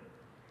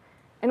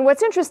 And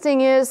what's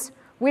interesting is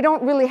we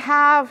don't really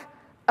have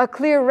a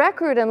clear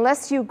record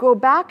unless you go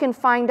back and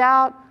find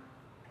out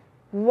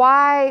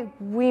why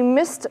we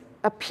missed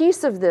a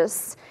piece of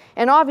this.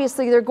 And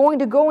obviously, they're going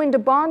to go into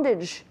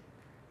bondage.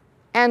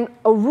 And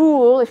a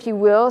rule, if you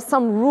will,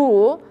 some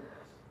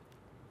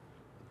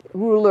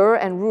ruler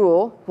and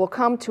rule will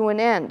come to an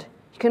end.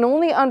 You can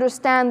only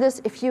understand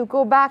this if you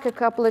go back a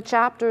couple of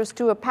chapters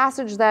to a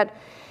passage that,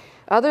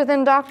 other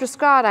than Dr.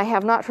 Scott, I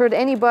have not heard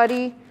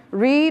anybody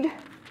read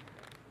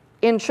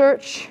in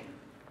church,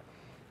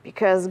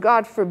 because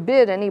God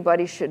forbid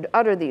anybody should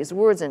utter these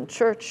words in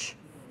church,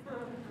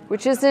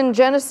 which is in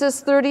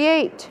Genesis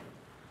 38,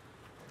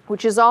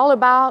 which is all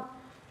about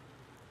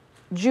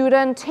Judah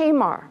and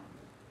Tamar.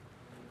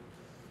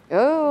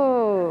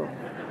 Oh.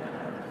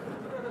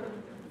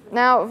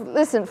 Now,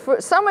 listen, for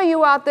some of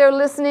you out there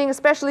listening,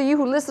 especially you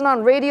who listen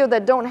on radio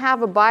that don't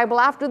have a Bible,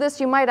 after this,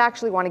 you might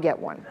actually want to get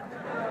one.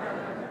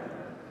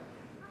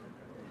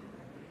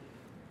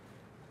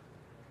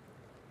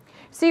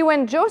 See,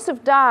 when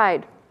Joseph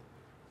died,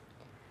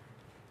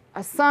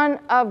 a son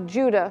of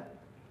Judah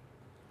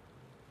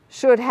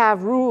should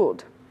have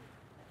ruled.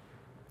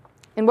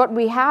 And what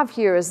we have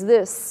here is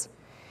this,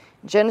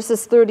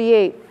 Genesis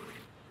 38.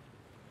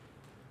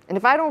 And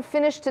if I don't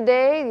finish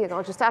today,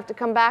 I'll just have to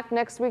come back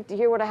next week to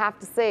hear what I have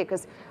to say,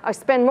 because I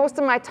spend most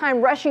of my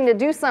time rushing to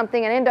do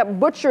something and end up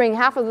butchering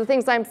half of the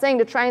things I'm saying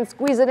to try and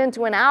squeeze it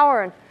into an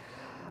hour. And,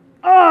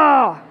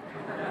 oh!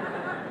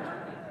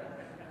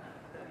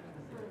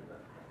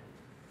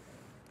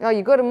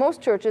 You go to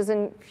most churches,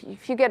 and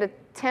if you get a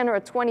 10 or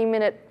a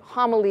 20-minute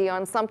homily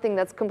on something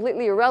that's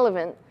completely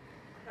irrelevant,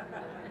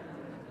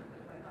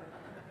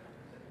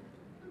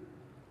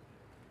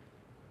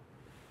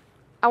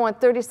 I want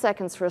 30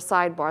 seconds for a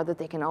sidebar that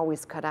they can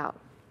always cut out.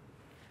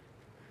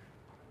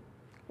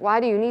 Why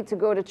do you need to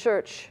go to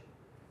church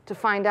to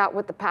find out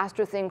what the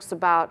pastor thinks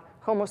about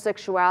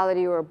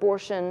homosexuality or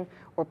abortion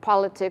or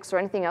politics or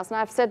anything else? And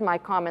I've said my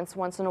comments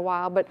once in a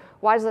while, but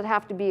why does it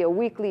have to be a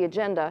weekly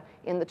agenda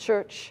in the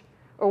church?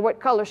 Or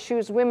what color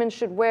shoes women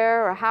should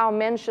wear, or how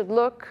men should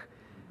look?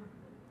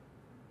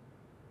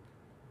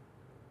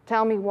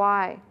 Tell me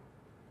why.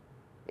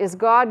 Is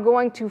God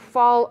going to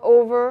fall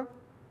over?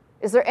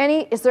 Is there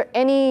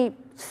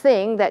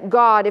anything that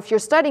God, if you're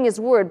studying His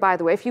Word, by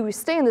the way, if you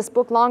stay in this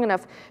book long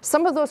enough,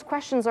 some of those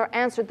questions are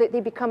answered,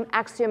 they become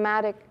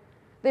axiomatic.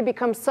 They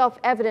become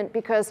self-evident,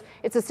 because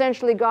it's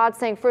essentially God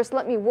saying, first,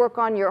 let me work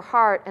on your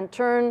heart and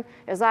turn,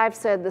 as I've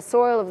said, the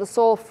soil of the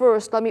soul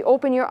first. Let me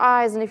open your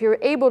eyes, and if you're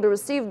able to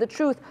receive the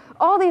truth,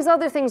 all these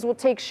other things will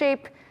take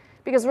shape,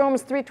 because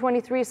Romans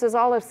 3:23 says,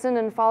 all have sinned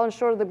and fallen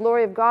short of the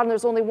glory of God, and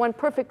there's only one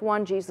perfect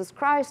one, Jesus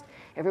Christ.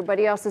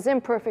 Everybody else is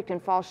imperfect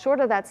and falls short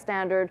of that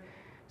standard.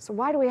 So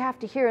why do we have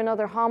to hear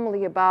another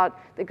homily about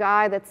the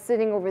guy that's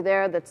sitting over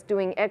there that's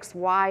doing X,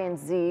 Y, and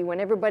Z, when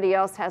everybody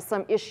else has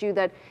some issue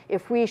that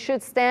if we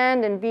should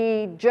stand and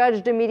be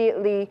judged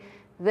immediately,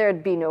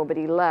 there'd be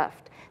nobody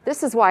left?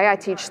 This is why I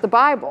teach the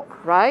Bible,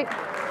 right?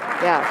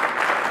 Yeah.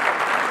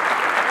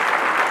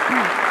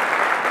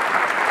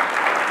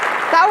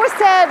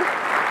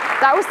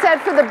 That was said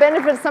for the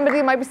benefit of somebody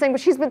who might be saying,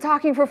 but she's been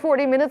talking for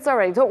 40 minutes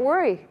already. Don't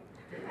worry.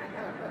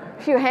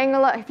 If you hang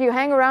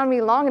around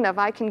me long enough,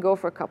 I can go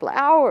for a couple of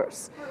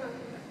hours.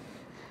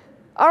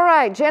 All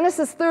right,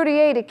 Genesis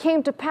 38, it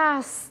came to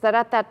pass that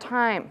at that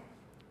time,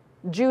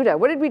 Judah,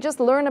 what did we just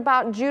learn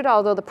about Judah?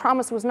 Although the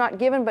promise was not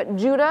given, but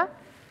Judah,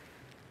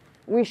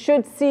 we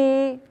should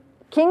see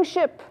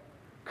kingship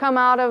come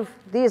out of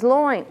these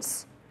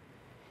loins.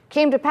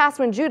 Came to pass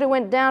when Judah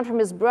went down from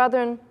his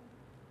brethren,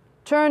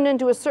 turned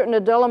into a certain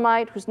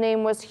Adullamite whose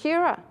name was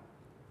Hira.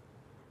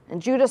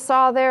 And Judah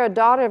saw there a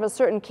daughter of a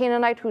certain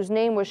Canaanite whose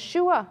name was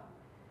Shua.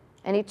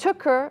 And he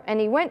took her,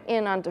 and he went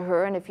in unto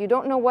her. And if you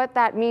don't know what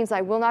that means,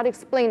 I will not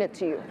explain it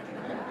to you.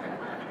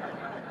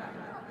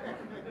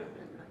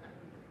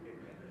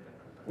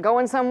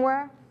 Going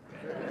somewhere?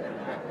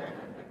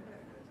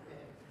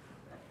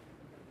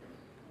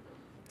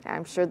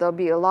 I'm sure there'll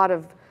be a lot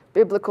of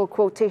biblical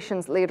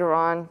quotations later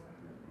on.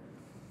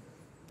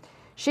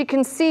 She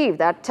conceived,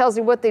 that tells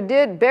you what they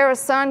did, bare a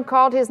son,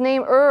 called his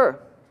name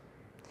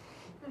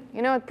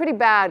You know, it's pretty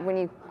bad when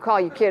you call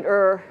your kid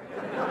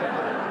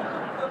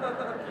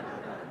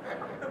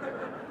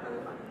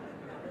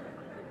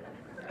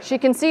She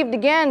conceived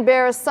again,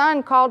 bare a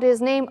son, called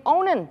his name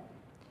Onan.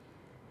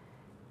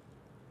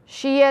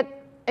 She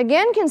yet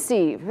again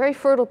conceived, very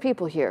fertile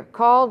people here,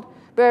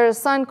 bare a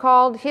son,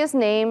 called his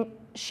name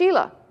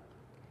Shelah.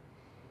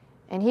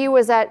 And he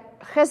was at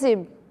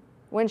Chezib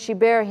when she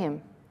bare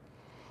him.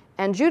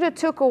 And Judah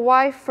took a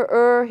wife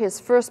for his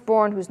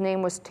firstborn, whose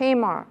name was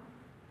Tamar.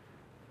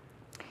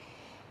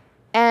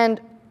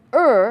 And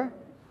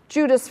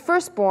Judah's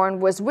firstborn,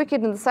 was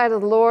wicked in the sight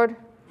of the Lord,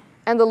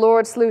 and the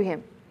Lord slew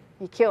him.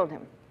 He killed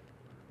him.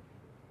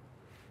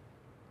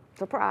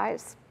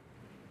 Surprise.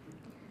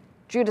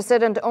 Judah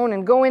said unto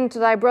Onan, go in to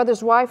thy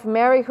brother's wife,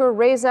 marry her,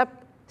 raise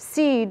up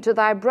seed to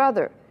thy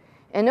brother.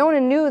 And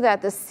Onan knew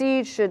that the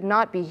seed should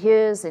not be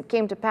his. It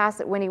came to pass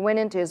that when he went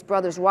into his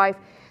brother's wife,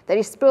 that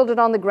he spilled it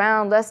on the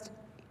ground, lest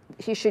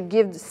he should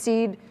give the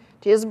seed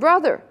to his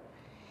brother.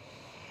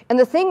 And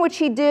the thing which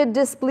he did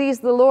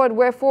displeased the Lord,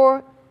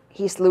 wherefore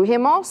he slew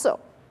him also.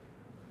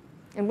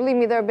 And believe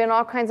me, there have been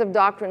all kinds of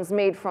doctrines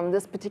made from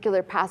this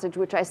particular passage,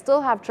 which I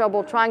still have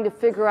trouble trying to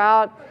figure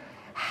out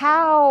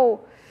how.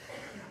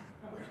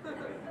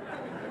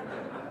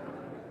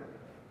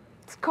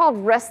 It's called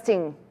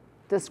wresting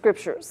the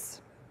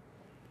scriptures.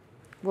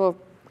 Well,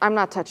 I'm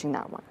not touching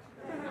that one.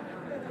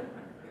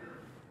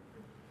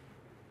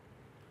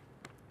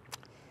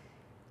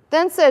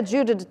 Then said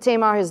Judah to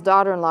Tamar, his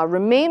daughter-in-law,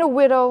 remain a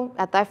widow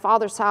at thy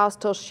father's house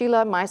till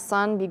Shelah, my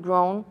son, be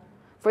grown.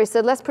 For he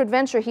said, lest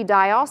peradventure he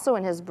die also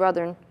in his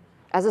brethren,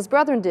 as his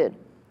brethren did.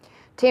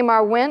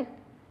 Tamar went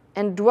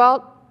and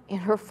dwelt in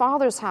her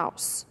father's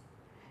house.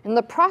 In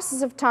the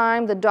process of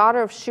time, the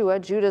daughter of Shua,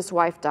 Judah's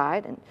wife,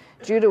 died, and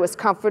Judah was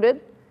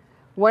comforted,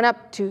 went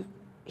up to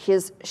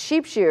his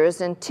sheep shearers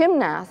in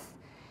Timnath,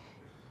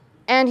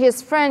 and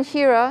his friend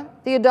Hira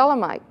the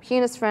Adullamite, he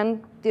and his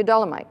friend the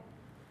Adullamite.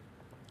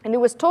 And it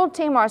was told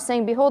Tamar,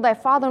 saying, behold, thy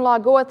father-in-law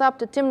goeth up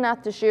to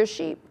Timnath to shear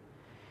sheep.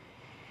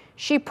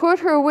 She put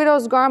her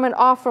widow's garment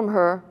off from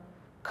her,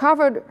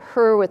 covered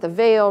her with a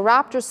veil,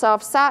 wrapped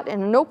herself, sat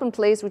in an open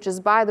place, which is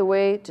by the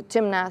way to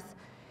Timnath.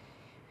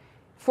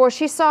 For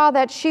she saw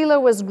that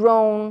Shelah was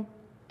grown,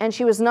 and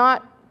she was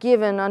not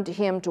given unto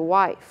him to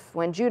wife.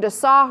 When Judah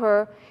saw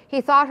her,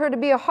 he thought her to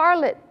be a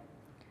harlot,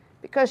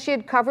 because she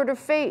had covered her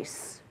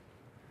face.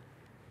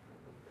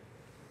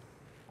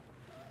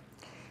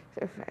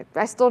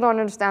 I still don't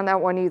understand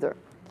that one either.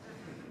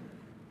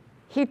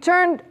 He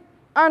turned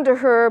unto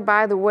her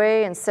by the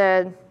way and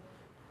said,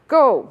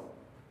 go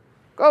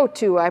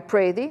to, I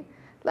pray thee,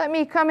 let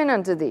me come in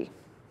unto thee.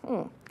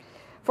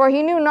 For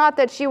he knew not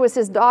that she was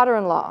his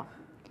daughter-in-law.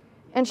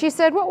 And she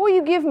said, what will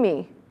you give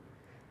me,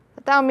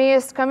 that thou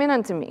mayest come in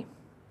unto me?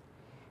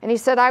 And he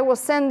said, I will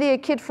send thee a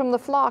kid from the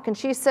flock. And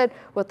she said,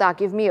 wilt thou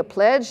give me a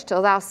pledge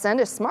till thou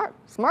sendest?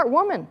 Smart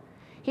woman.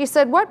 He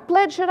said, what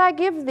pledge should I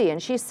give thee?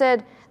 And she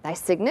said, thy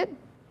signet,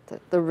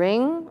 the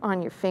ring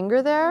on your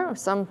finger there, or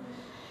some,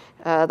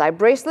 thy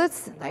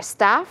bracelets, thy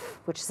staff,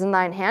 which is in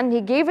thine hand. And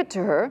he gave it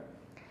to her,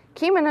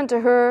 came in unto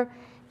her,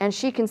 and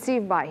she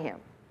conceived by him.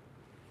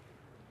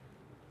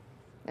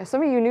 Now,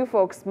 some of you new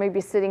folks may be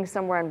sitting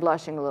somewhere and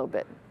blushing a little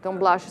bit. Don't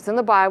blush, it's in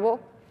the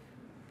Bible.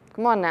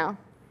 Come on now.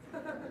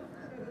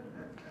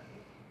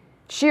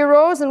 She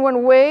arose and went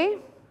away,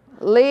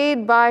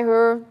 laid by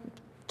her,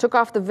 took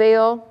off the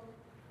veil,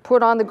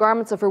 put on the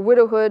garments of her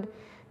widowhood.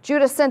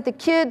 Judah sent the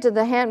kid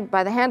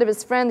by the hand of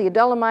his friend, the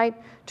Adullamite,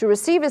 to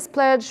receive his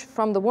pledge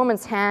from the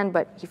woman's hand,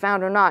 but he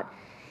found her not.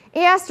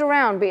 He asked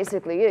around,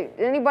 basically. Did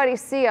anybody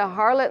see a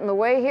harlot in the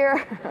way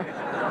here?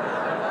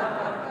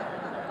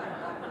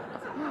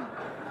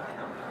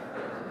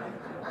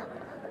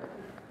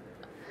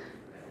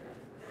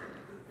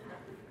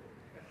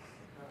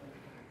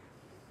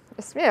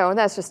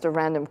 That's just a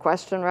random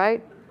question,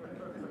 right?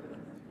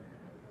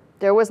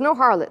 There was no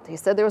harlot. He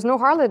said there was no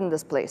harlot in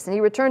this place. And he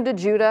returned to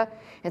Judah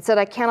and said,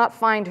 I cannot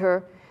find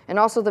her. And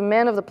also the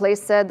men of the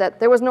place said that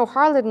there was no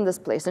harlot in this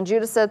place. And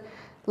Judah said,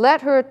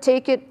 let her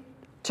take it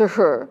to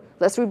her,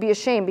 lest we be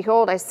ashamed.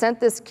 Behold, I sent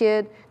this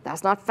kid, thou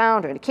hast not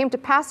found her. And it came to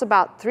pass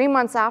about 3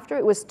 months after,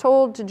 it was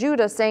told to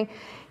Judah, saying,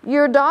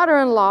 your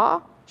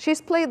daughter-in-law,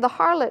 she's played the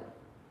harlot.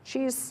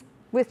 She's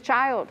with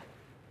child.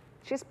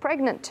 She's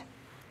pregnant.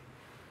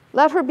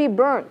 Let her be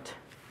burnt.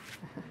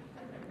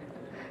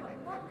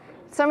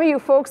 Some of you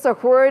folks are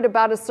worried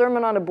about a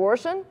sermon on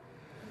abortion.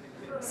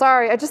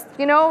 Sorry,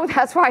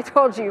 that's why I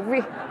told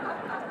you.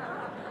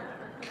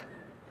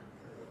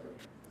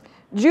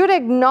 Judah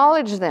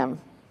acknowledged them.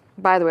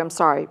 By the way, I'm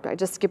sorry, I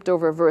just skipped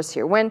over a verse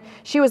here. When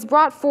she was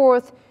brought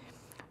forth,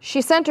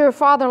 she sent to her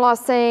father-in-law,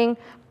 saying,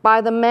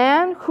 by the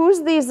man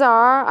whose these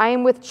are, I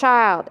am with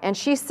child. And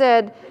she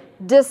said,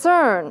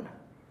 discern,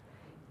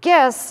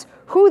 guess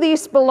who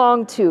these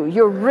belong to,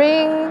 your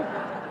ring,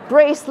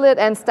 bracelet,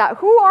 and staff.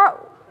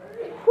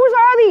 Whose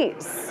are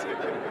these?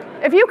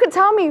 If you could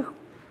tell me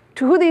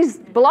to who these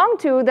belong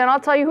to, then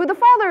I'll tell you who the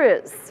father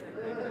is.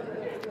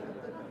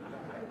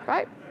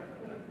 Right?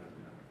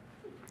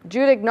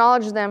 Judah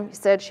acknowledged them. He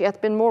said, she hath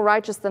been more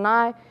righteous than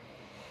I,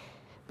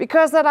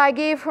 because that I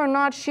gave her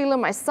not Shelah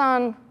my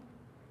son,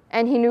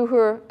 and he knew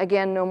her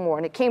again no more.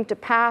 And it came to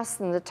pass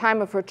in the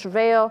time of her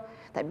travail,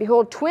 that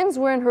behold, twins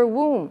were in her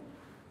womb.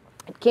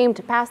 It came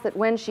to pass that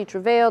when she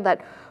travailed,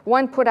 that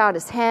one put out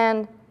his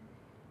hand,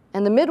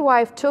 and the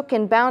midwife took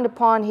and bound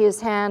upon his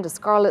hand a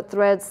scarlet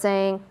thread,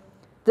 saying,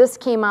 this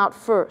came out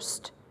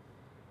first.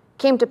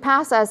 Came to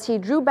pass as he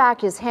drew back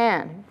his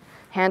hand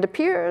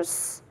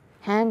appears,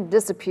 hand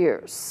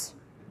disappears.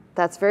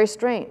 That's very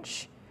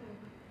strange.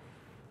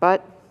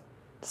 But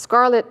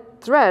scarlet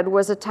thread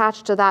was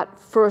attached to that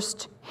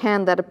first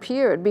hand that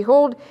appeared.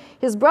 Behold,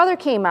 his brother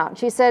came out.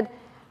 She said,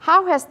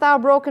 how hast thou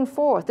broken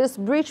forth? This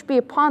breach be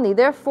upon thee.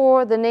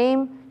 Therefore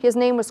his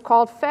name was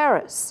called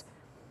Phares.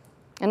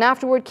 And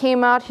afterward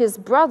came out his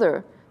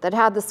brother that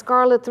had the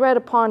scarlet thread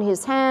upon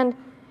his hand.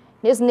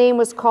 His name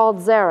was called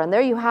Zerah. And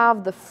there you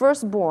have the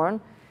firstborn.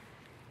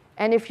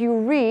 And if you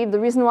read, the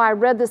reason why I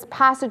read this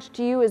passage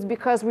to you is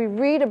because we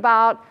read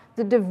about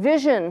the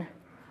division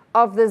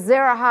of the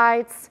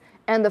Zerahites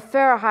and the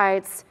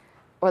Pharahites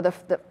or the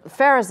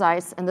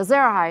Pharisaites and the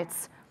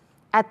Zerahites,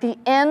 at the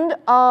end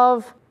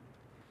of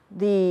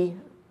the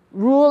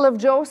rule of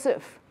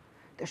Joseph,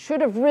 there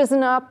should have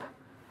risen up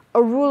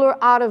a ruler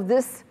out of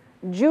this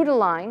Judah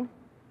line.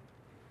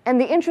 And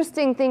the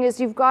interesting thing is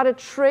you've got to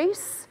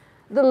trace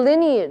the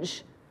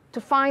lineage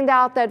to find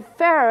out that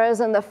Phares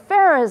and the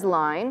Phares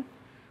line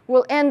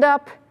will end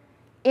up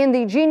in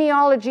the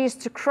genealogies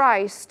to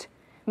Christ.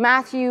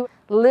 Matthew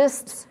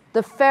lists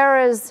the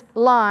Phares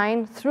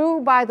line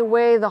through, by the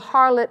way, the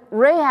harlot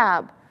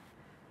Rahab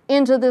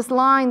into this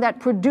line that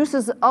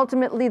produces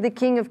ultimately the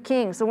King of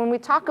Kings. So when we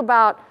talk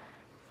about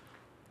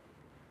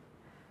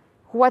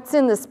what's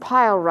in this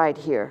pile right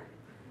here,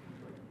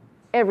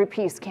 every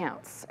piece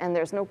counts, and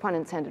there's no pun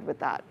intended with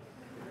that.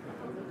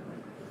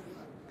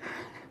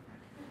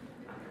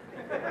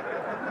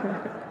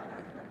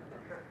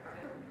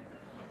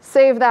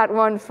 Save that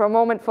one for a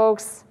moment,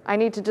 folks. I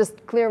need to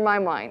just clear my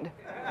mind.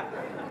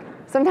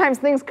 Sometimes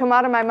things come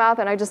out of my mouth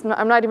and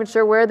I'm not even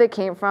sure where they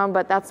came from,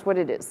 but that's what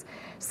it is.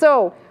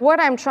 So what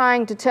I'm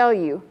trying to tell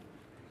you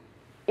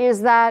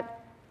is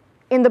that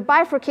in the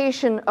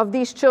bifurcation of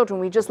these children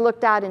we just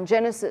looked at in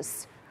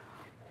Genesis,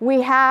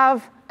 we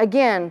have,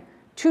 again,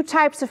 two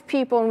types of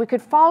people, and we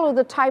could follow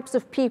the types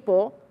of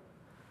people.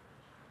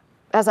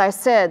 As I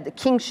said, the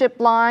kingship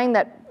line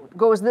that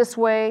goes this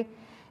way,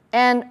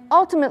 and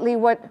ultimately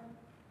what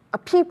a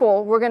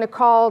people, we're going to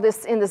call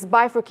this in this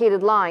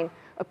bifurcated line,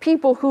 a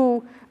people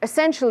who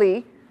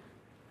essentially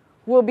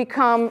will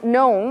become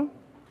known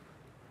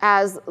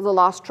as the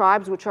lost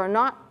tribes, which are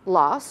not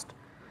lost.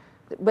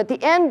 But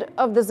the end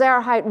of the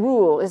Zerahite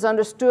rule is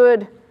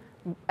understood,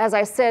 as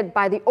I said,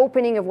 by the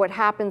opening of what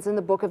happens in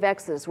the book of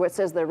Exodus, where it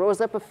says, there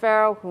rose up a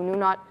Pharaoh who knew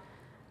not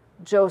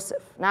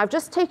Joseph. Now, I've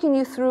just taken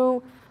you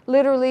through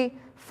literally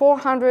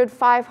 400,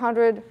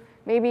 500,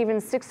 maybe even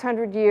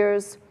 600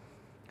 years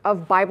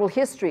of Bible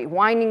history,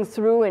 winding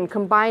through and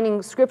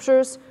combining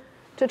scriptures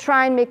to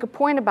try and make a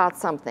point about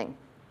something.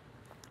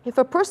 If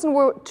a person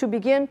were to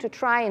begin to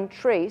try and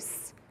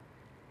trace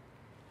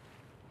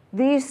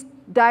these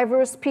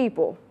diverse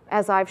people,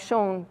 as I've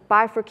shown,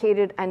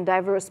 bifurcated and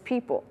diverse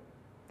people,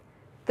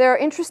 there are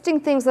interesting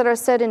things that are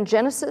said in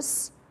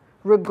Genesis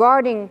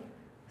regarding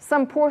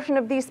some portion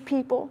of these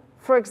people.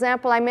 For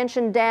example, I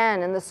mentioned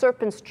Dan and the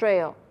serpent's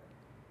trail.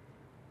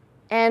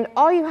 And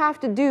all you have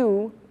to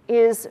do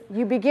is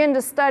you begin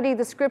to study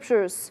the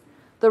scriptures,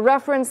 the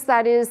reference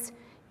that is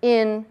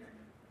in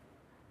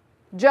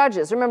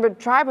Judges. Remember, the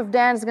tribe of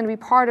Dan is going to be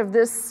part of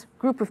this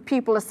group of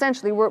people,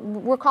 essentially.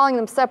 We're calling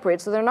them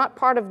separate, so they're not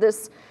part of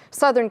this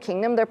southern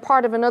kingdom. They're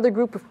part of another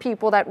group of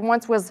people that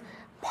once was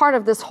part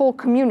of this whole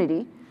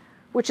community,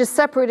 which is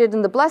separated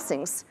in the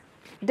blessings.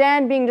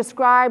 Dan being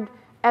described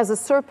as a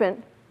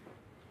serpent.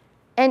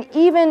 And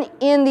even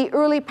in the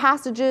early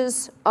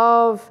passages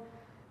of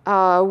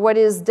what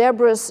is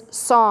Deborah's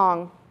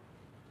song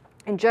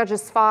in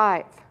Judges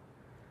 5,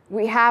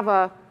 we have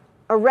a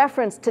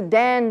reference to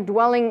Dan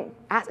dwelling,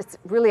 it's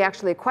really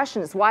actually a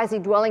question, is why is he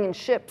dwelling in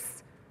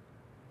ships?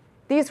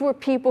 These were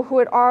people who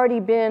had already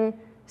been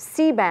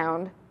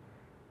sea-bound.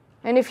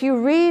 And if you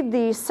read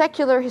the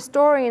secular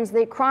historians,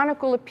 they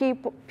chronicle of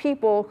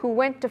people who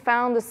went to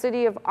found the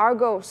city of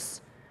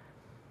Argos.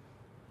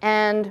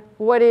 And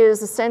what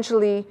is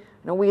essentially,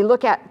 we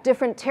look at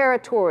different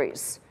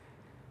territories,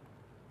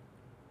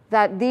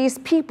 that these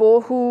people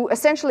who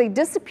essentially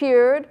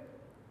disappeared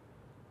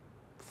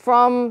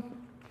from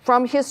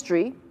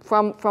history,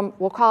 from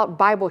we'll call it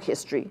Bible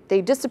history.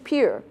 They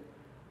disappear.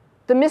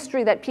 The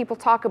mystery that people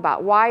talk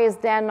about. Why is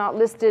Dan not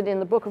listed in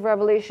the book of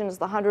Revelation as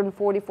the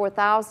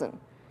 144,000?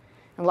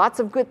 And lots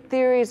of good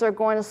theories are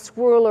going to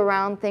swirl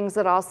around things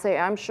that I'll say,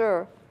 I'm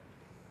sure.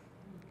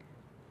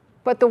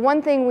 But the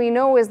one thing we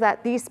know is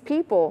that these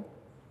people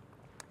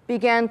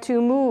began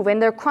to move.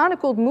 And they're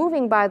chronicled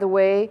moving, by the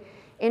way,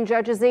 in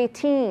Judges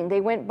 18.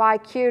 They went by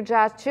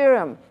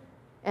Kirjath-Jearim.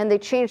 And they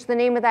changed the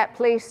name of that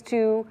place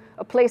to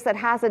a place that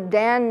has a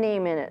Dan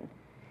name in it.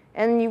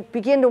 And you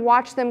begin to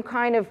watch them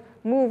kind of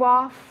move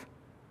off.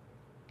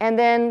 And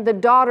then the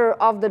daughter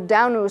of the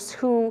Daunus,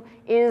 who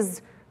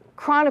is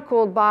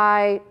chronicled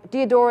by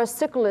Diodorus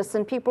Siculus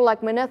and people like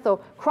Manetho,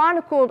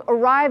 chronicled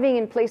arriving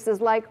in places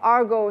like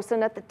Argos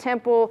and at the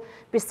temple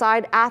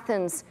beside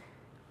Athens,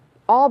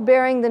 all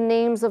bearing the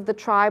names of the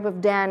tribe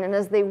of Dan. And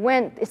as they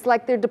went, it's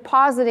like they're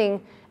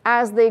depositing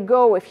as they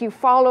go. If you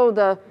follow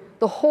the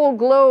whole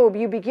globe,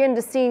 you begin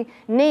to see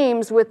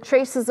names with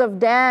traces of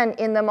Dan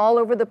in them all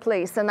over the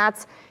place. And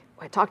that's,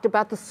 I talked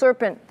about the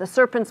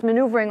serpent's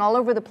maneuvering all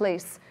over the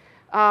place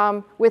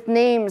with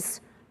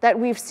names that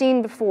we've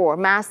seen before.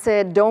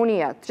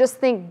 Macedonia. Just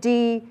think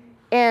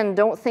D-N.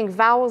 Don't think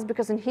vowels,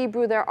 because in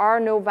Hebrew there are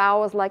no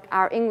vowels like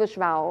our English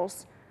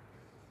vowels.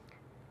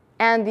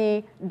 And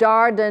the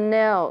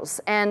Dardanelles.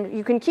 And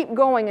you can keep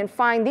going and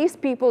find these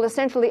people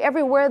essentially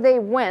everywhere they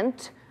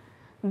went.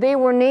 They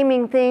were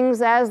naming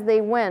things as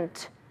they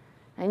went.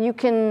 And you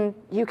can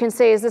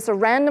say, is this a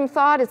random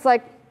thought? It's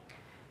like,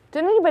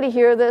 did anybody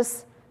hear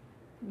this?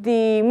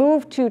 The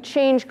move to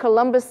change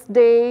Columbus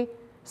Day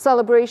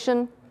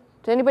celebration.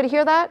 Did anybody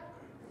hear that?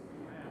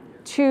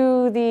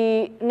 to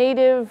the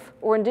Native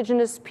or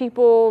Indigenous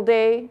People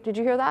Day. Did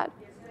you hear that?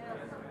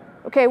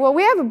 Okay, well,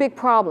 we have a big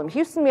problem.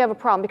 Houston, we have a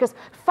problem because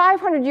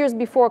 500 years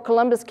before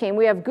Columbus came,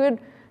 we have good,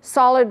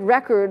 solid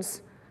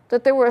records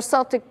that there were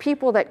Celtic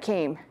people that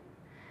came.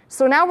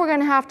 So now we're going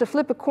to have to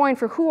flip a coin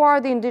for who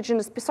are the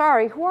indigenous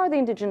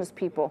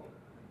people?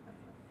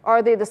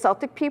 Are they the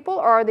Celtic people,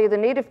 or are they the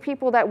Native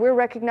people that we're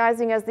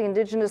recognizing as the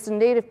indigenous and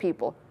Native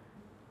people?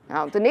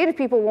 Now, the Native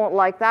people won't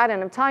like that,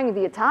 and I'm telling you,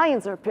 the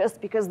Italians are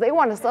pissed because they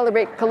want to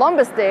celebrate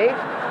Columbus Day,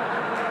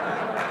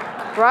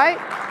 right?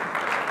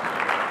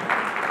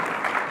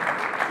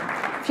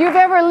 If you've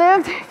ever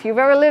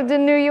lived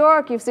in New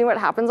York, you've seen what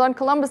happens on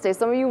Columbus Day.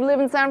 Some of you live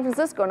in San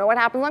Francisco, know what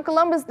happens on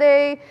Columbus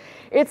Day.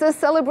 It's a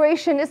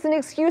celebration. It's an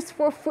excuse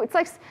for food.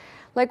 It's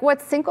like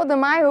what Cinco de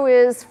Mayo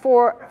is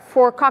for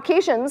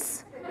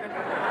Caucasians.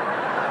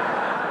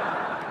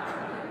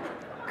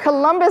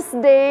 Columbus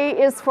Day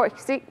is for,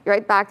 see,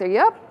 right back there,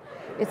 yep.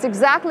 It's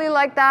exactly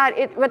like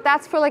that. But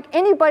that's for like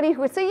anybody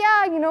who would say,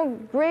 yeah, you know,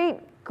 great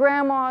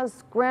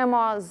grandma's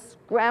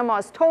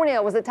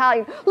toenail was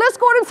Italian. Let's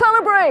go out and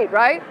celebrate,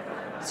 right?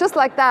 It's just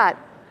like that.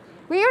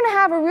 We're going to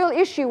have a real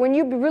issue when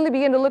you really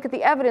begin to look at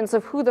the evidence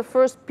of who the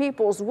first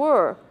peoples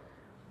were.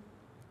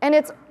 And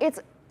it's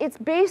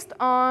based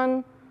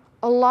on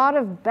a lot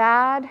of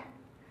bad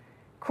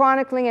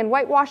chronicling and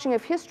whitewashing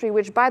of history,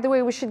 which, by the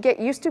way, we should get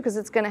used to because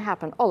it's going to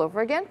happen all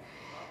over again.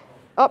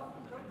 Oh,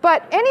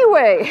 but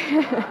anyway,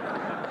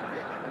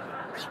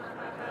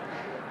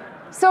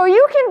 so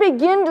you can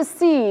begin to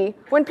see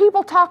when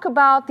people talk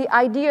about the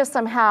idea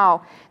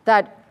somehow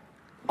that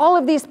all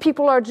of these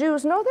people are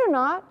Jews. No, they're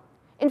not.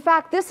 In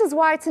fact, this is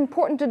why it's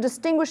important to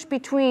distinguish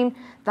between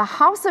the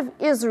house of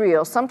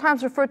Israel,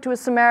 sometimes referred to as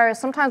Samaria,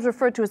 sometimes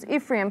referred to as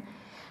Ephraim,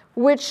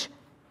 which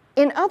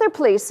in other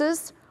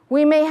places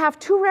we may have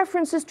two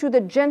references to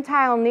the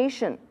Gentile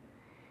nation.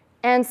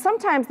 And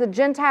sometimes the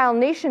Gentile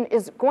nation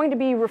is going to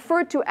be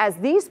referred to as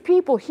these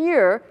people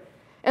here,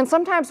 and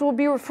sometimes will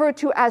be referred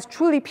to as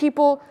truly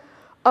people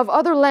of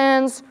other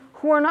lands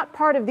who are not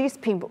part of these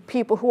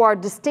people, who are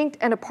distinct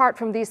and apart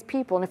from these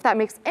people. And if that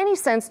makes any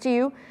sense to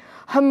you,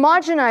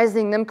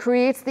 homogenizing them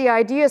creates the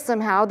idea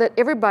somehow that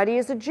everybody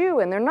is a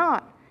Jew, and they're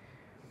not.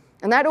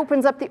 And that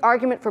opens up the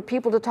argument for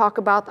people to talk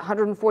about the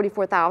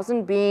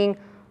 144,000 being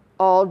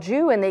all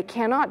Jew, and they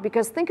cannot,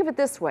 because think of it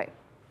this way.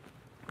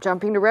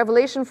 Jumping to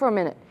Revelation for a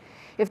minute.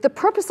 If the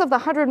purpose of the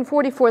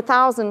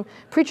 144,000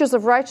 preachers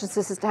of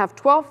righteousness is to have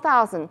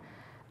 12,000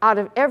 out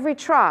of every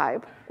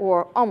tribe,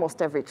 or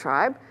almost every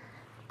tribe,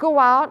 go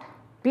out,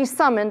 be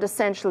summoned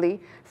essentially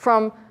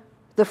from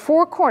the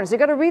four corners. You've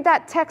got to read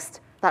that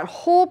text, that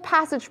whole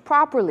passage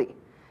properly.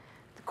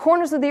 The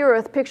corners of the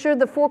earth, picture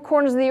the four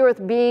corners of the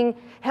earth being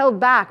held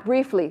back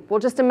briefly. We'll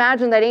just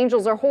imagine that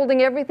angels are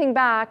holding everything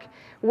back,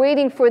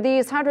 waiting for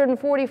these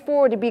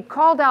 144 to be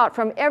called out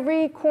from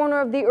every corner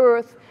of the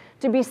earth,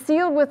 to be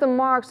sealed with a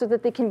mark so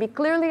that they can be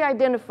clearly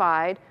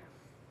identified.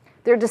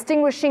 Their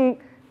distinguishing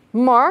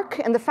mark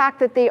and the fact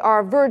that they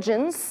are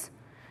virgins.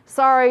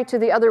 Sorry to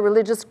the other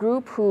religious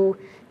group who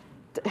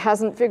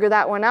hasn't figured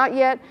that one out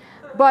yet.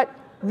 But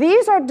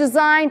these are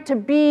designed to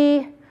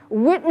be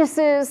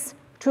witnesses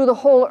to the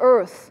whole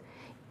earth.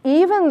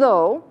 Even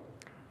though,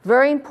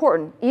 very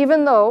important,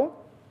 even though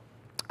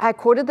I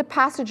quoted the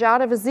passage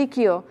out of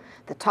Ezekiel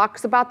that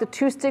talks about the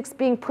two sticks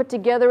being put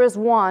together as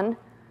one,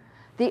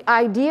 the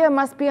idea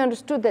must be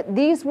understood that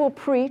these will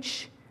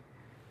preach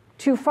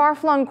to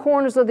far-flung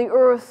corners of the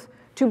earth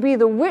to be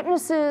the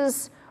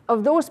witnesses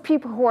of those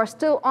people who are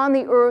still on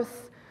the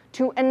earth,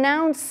 to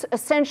announce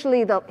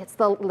essentially it's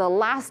the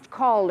last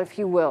call, if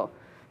you will,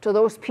 to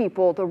those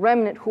people, the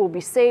remnant who will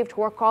be saved,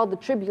 who are called the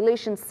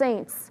tribulation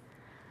saints.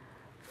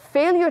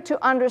 Failure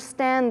to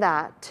understand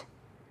that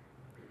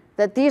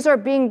these are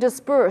being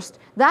dispersed,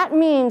 that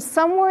means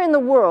somewhere in the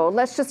world,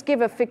 let's just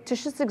give a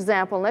fictitious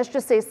example, let's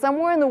just say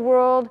somewhere in the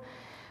world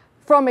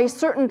from a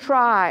certain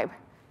tribe,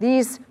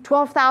 these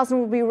 12,000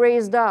 will be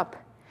raised up,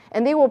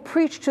 and they will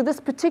preach to this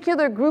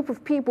particular group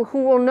of people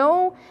who will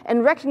know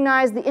and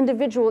recognize the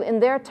individual in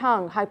their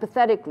tongue,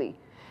 hypothetically,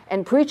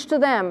 and preach to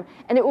them,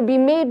 and it will be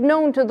made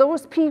known to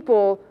those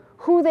people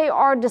who they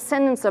are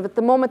descendants of. At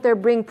the moment they're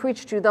being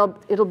preached to,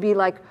 it'll be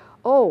like,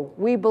 oh,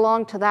 we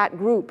belong to that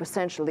group,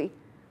 essentially,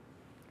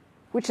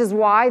 which is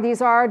why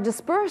these are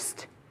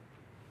dispersed,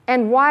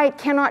 and why it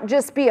cannot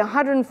just be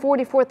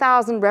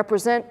 144,000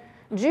 represent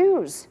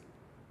Jews.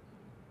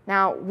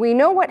 Now, we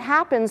know what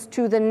happens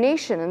to the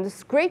nation, and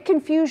this great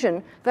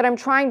confusion that I'm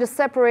trying to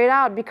separate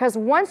out, because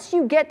once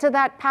you get to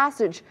that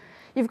passage,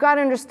 you've got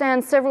to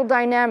understand several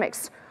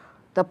dynamics.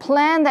 The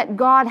plan that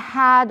God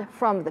had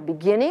from the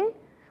beginning,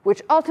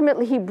 which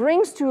ultimately he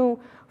brings to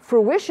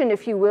fruition,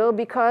 if you will,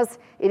 because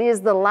it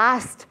is the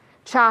last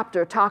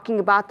chapter talking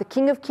about the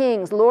King of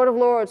Kings, Lord of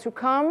Lords, who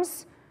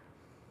comes.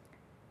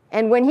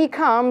 And when he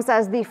comes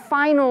as the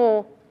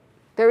final,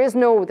 there's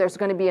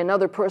going to be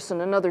another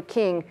person, another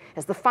king,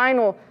 as the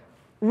final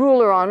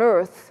ruler on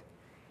earth,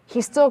 he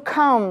still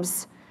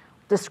comes,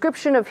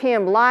 description of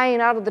him,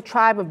 Lion out of the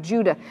tribe of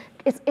Judah.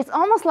 It's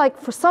almost like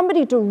for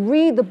somebody to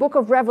read the book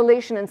of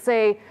Revelation and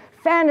say,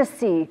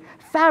 fantasy,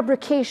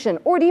 fabrication,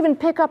 or to even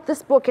pick up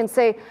this book and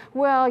say,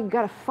 well, you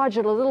got to fudge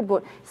it a little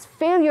bit. It's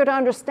failure to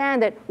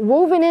understand that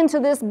woven into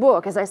this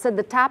book, as I said,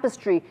 the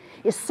tapestry,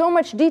 is so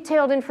much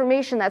detailed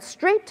information that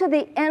straight to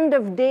the end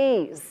of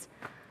days,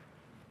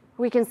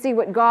 we can see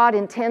what God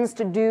intends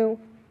to do.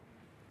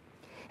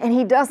 And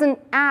he doesn't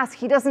ask,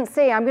 he doesn't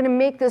say, I'm going to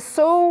make this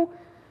so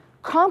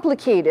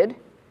complicated.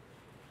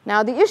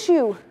 Now, the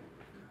issue,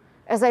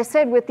 as I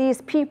said, with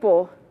these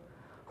people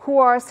who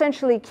are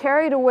essentially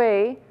carried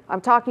away, I'm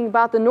talking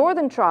about the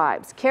northern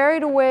tribes,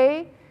 carried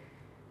away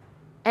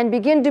and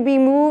begin to be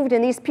moved,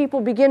 and these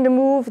people begin to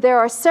move. There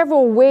are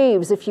several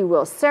waves, if you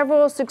will,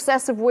 several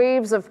successive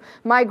waves of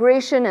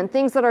migration and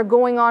things that are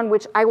going on,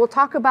 which I will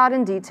talk about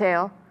in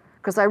detail,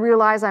 because I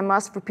realize I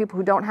must for people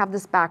who don't have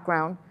this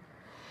background.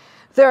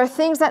 There are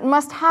things that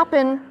must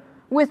happen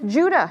with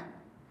Judah.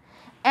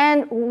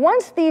 And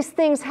once these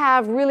things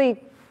have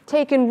really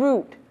taken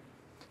root,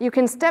 you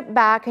can step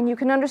back and you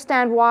can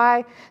understand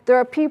why there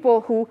are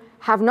people who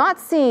have not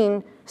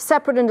seen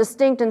separate and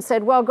distinct and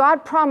said, well,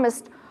 God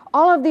promised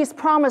all of these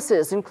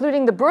promises,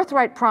 including the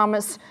birthright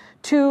promise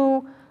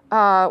to,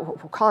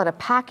 we'll call it a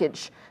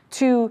package,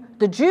 to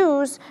the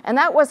Jews, and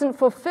that wasn't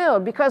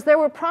fulfilled because there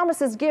were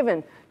promises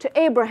given to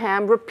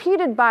Abraham,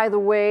 repeated, by the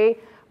way,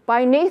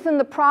 by Nathan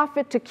the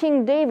prophet to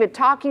King David,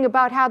 talking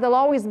about how there'll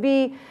always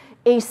be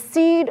a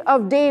seed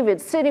of David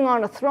sitting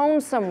on a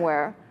throne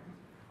somewhere.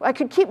 I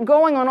could keep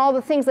going on all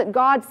the things that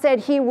God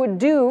said he would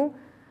do.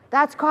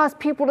 That's caused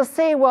people to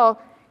say,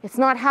 well, it's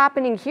not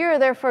happening here,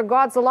 therefore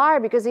God's a liar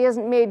because he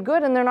hasn't made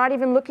good, and they're not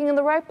even looking in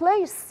the right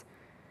place.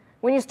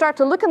 When you start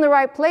to look in the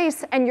right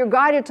place and you're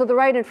guided to the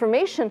right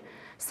information,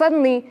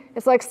 suddenly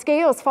it's like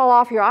scales fall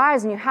off your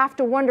eyes and you have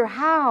to wonder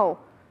how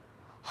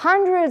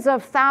hundreds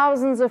of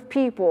thousands of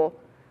people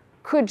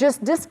could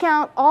just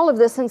discount all of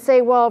this and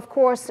say, well, of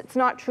course, it's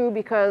not true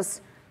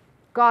because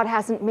God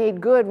hasn't made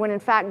good, when in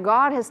fact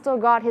God has still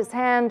got his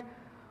hand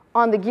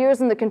on the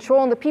gears and the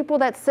control. And the people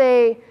that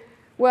say,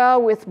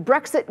 well, with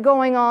Brexit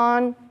going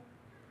on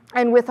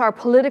and with our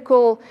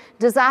political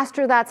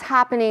disaster that's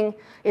happening,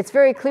 it's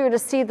very clear to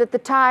see that the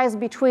ties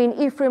between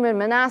Ephraim and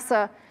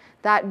Manasseh,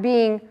 that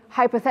being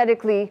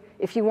hypothetically,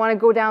 if you want to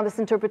go down this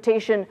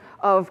interpretation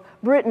of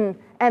Britain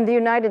and the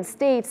United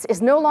States,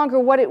 is no longer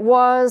what it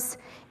was,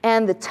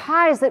 and the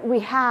ties that we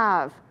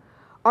have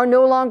are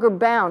no longer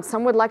bound.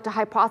 Some would like to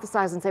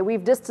hypothesize and say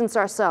we've distanced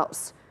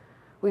ourselves.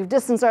 We've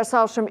distanced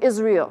ourselves from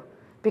Israel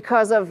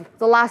because of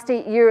the last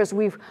 8 years.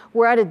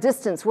 We're at a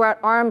distance. We're at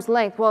arm's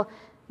length. Well,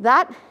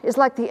 that is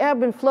like the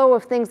ebb and flow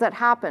of things that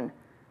happen.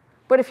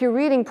 But if you're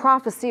reading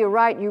prophecy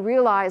aright, you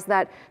realize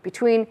that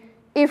between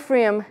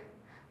Ephraim,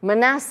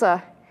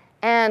 Manasseh,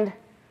 and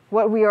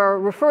what we are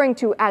referring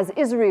to as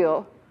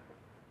Israel,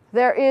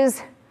 there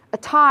is a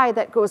tie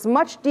that goes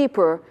much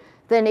deeper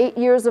than 8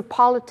 years of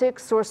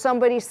politics or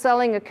somebody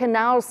selling a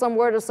canal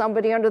somewhere to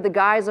somebody under the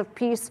guise of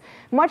peace,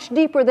 much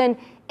deeper than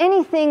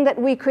anything that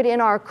we could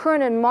in our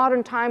current and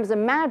modern times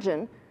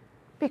imagine,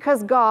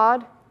 because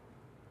God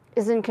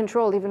is in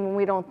control even when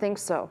we don't think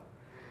so.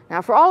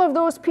 Now, for all of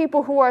those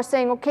people who are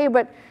saying, okay,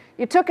 but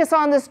you took us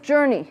on this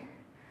journey,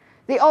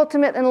 the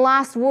ultimate and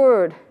last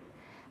word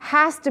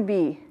has to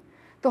be,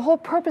 the whole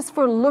purpose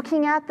for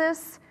looking at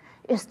this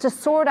is to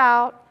sort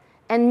out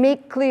and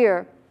make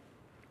clear.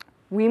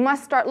 We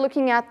must start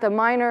looking at the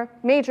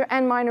major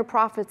and minor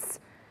prophets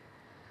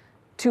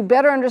to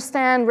better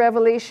understand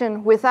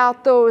Revelation.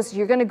 Without those,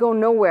 you're going to go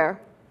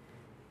nowhere.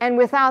 And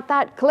without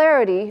that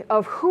clarity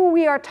of who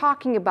we are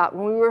talking about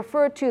when we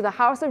refer to the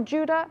house of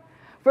Judah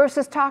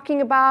versus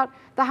talking about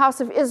the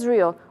house of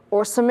Israel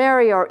or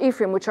Samaria or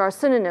Ephraim, which are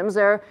synonyms,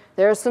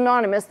 they're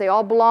synonymous, they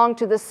all belong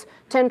to this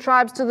 10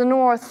 tribes to the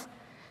north.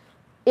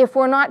 If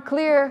we're not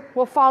clear,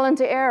 we'll fall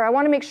into error. I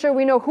want to make sure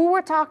we know who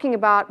we're talking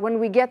about when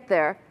we get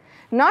there.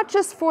 Not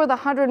just for the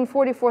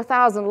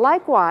 144,000.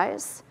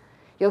 Likewise,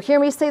 you'll hear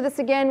me say this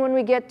again when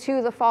we get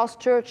to the false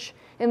church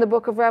in the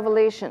book of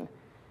Revelation.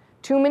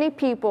 Too many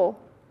people,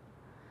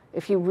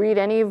 if you read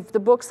any of the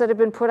books that have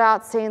been put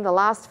out, say in the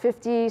last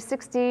 50,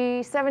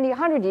 60, 70,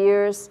 100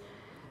 years,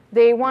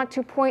 they want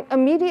to point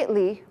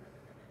immediately,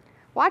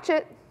 watch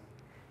it,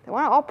 they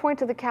want to all point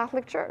to the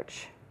Catholic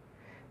Church.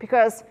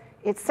 Because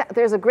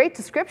there's a great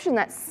description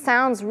that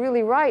sounds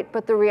really right,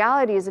 but the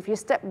reality is if you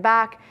step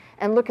back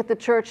and look at the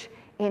church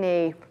in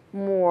a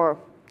more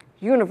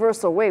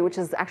universal way, which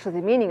is actually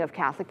the meaning of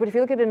Catholic, but if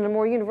you look at it in a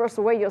more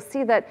universal way, you'll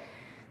see that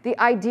the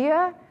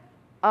idea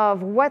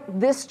of what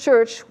this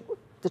church,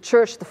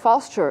 the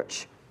false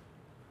church,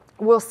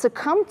 will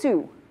succumb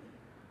to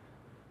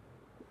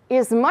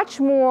is much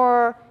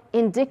more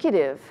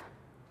indicative.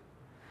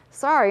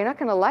 Sorry, you're not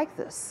going to like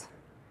this.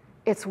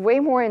 It's way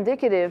more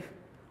indicative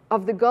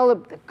of the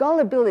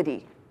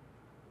gullibility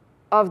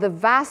of the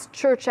vast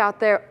church out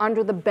there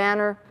under the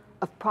banner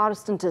of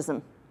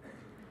Protestantism.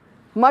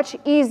 Much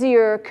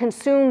easier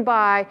consumed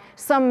by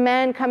some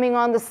man coming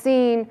on the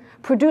scene,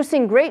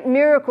 producing great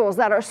miracles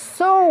that are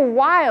so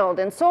wild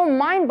and so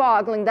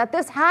mind-boggling that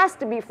this has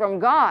to be from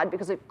God,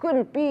 because it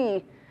couldn't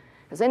be,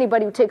 as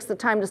anybody who takes the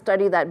time to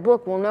study that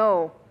book will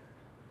know.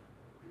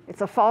 It's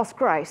a false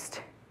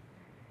Christ.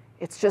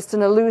 It's just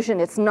an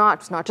illusion. It's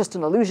not just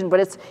an illusion, but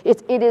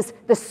it is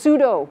the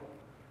pseudo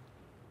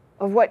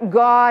of what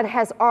God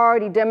has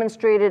already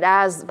demonstrated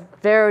as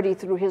verity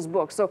through his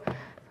book. So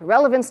the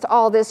relevance to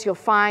all this, you'll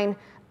find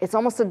it's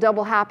almost a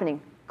double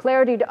happening.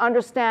 Clarity to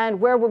understand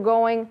where we're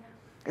going.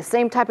 The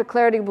same type of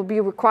clarity will be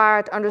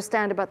required to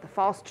understand about the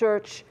false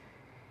church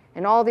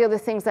and all the other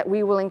things that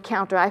we will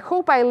encounter. I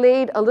hope I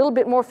laid a little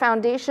bit more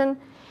foundation.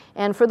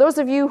 And for those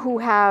of you who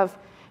have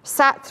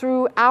sat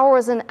through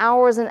hours and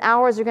hours and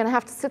hours, you're going to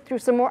have to sit through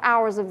some more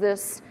hours of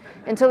this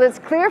until it's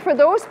clear for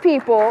those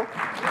people,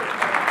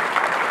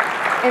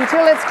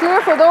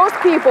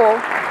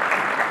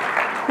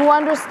 who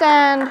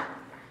understand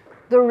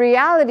the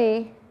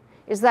reality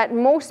is that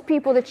most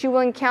people that you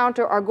will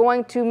encounter are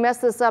going to mess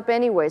this up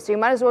anyway. So you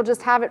might as well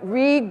just have it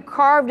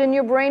re-carved in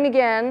your brain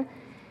again.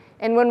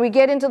 And when we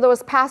get into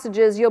those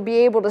passages, you'll be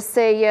able to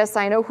say, yes,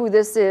 I know who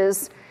this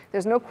is.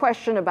 There's no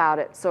question about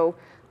it. So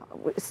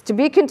it's to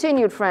be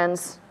continued,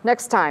 friends,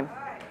 next time.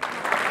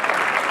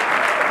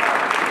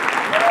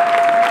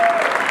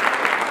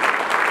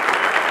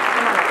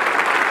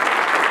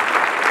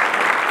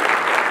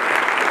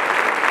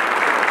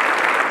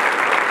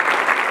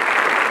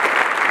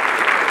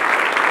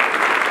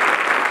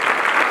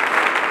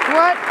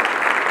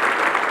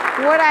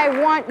 What I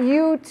want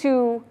you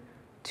to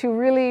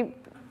really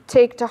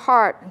take to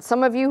heart, and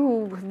some of you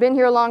who have been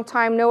here a long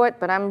time know it,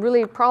 but I'm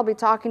really probably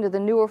talking to the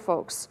newer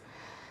folks.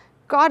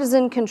 God is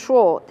in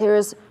control. There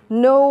is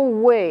no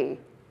way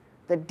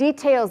the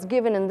details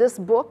given in this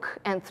book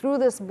and through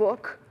this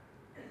book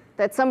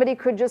that somebody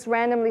could just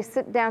randomly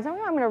sit down and say,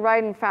 oh, I'm going to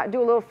write and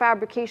do a little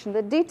fabrication.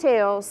 The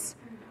details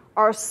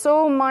are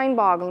so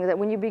mind-boggling that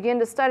when you begin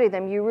to study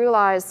them, you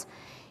realize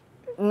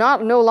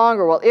no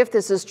longer, well, if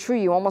this is true,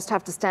 you almost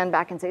have to stand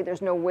back and say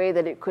there's no way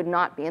that it could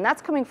not be. And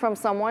that's coming from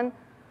someone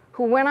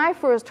who, when I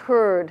first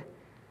heard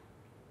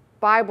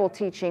Bible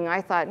teaching, I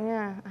thought,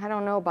 yeah, I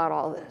don't know about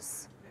all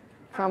this.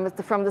 From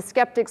the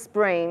skeptic's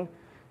brain,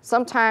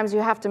 sometimes you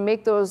have to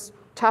make those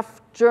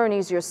tough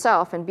journeys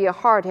yourself and be a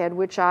hardhead,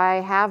 which I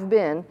have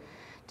been,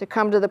 to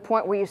come to the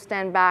point where you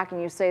stand back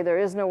and you say there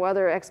is no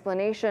other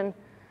explanation.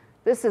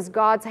 This is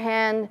God's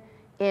hand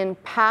in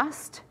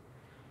past,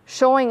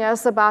 showing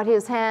us about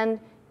his hand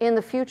in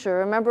the future.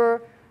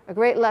 Remember a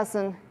great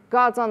lesson,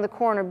 God's on the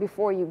corner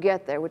before you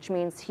get there, which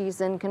means he's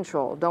in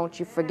control. Don't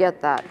you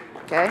forget that,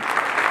 okay?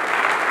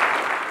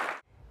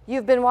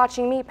 You've been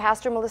watching me,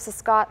 Pastor Melissa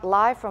Scott,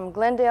 live from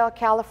Glendale,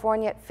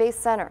 California at Faith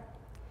Center.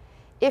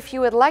 If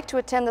you would like to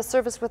attend the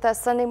service with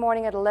us Sunday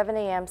morning at 11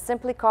 a.m.,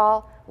 simply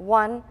call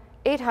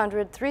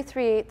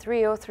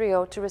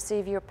 1-800-338-3030 to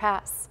receive your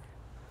pass.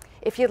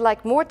 If you'd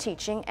like more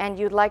teaching and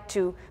you'd like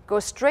to go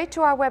straight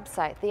to our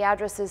website, the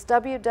address is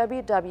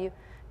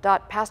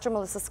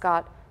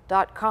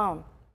www.pastormelissascott.com.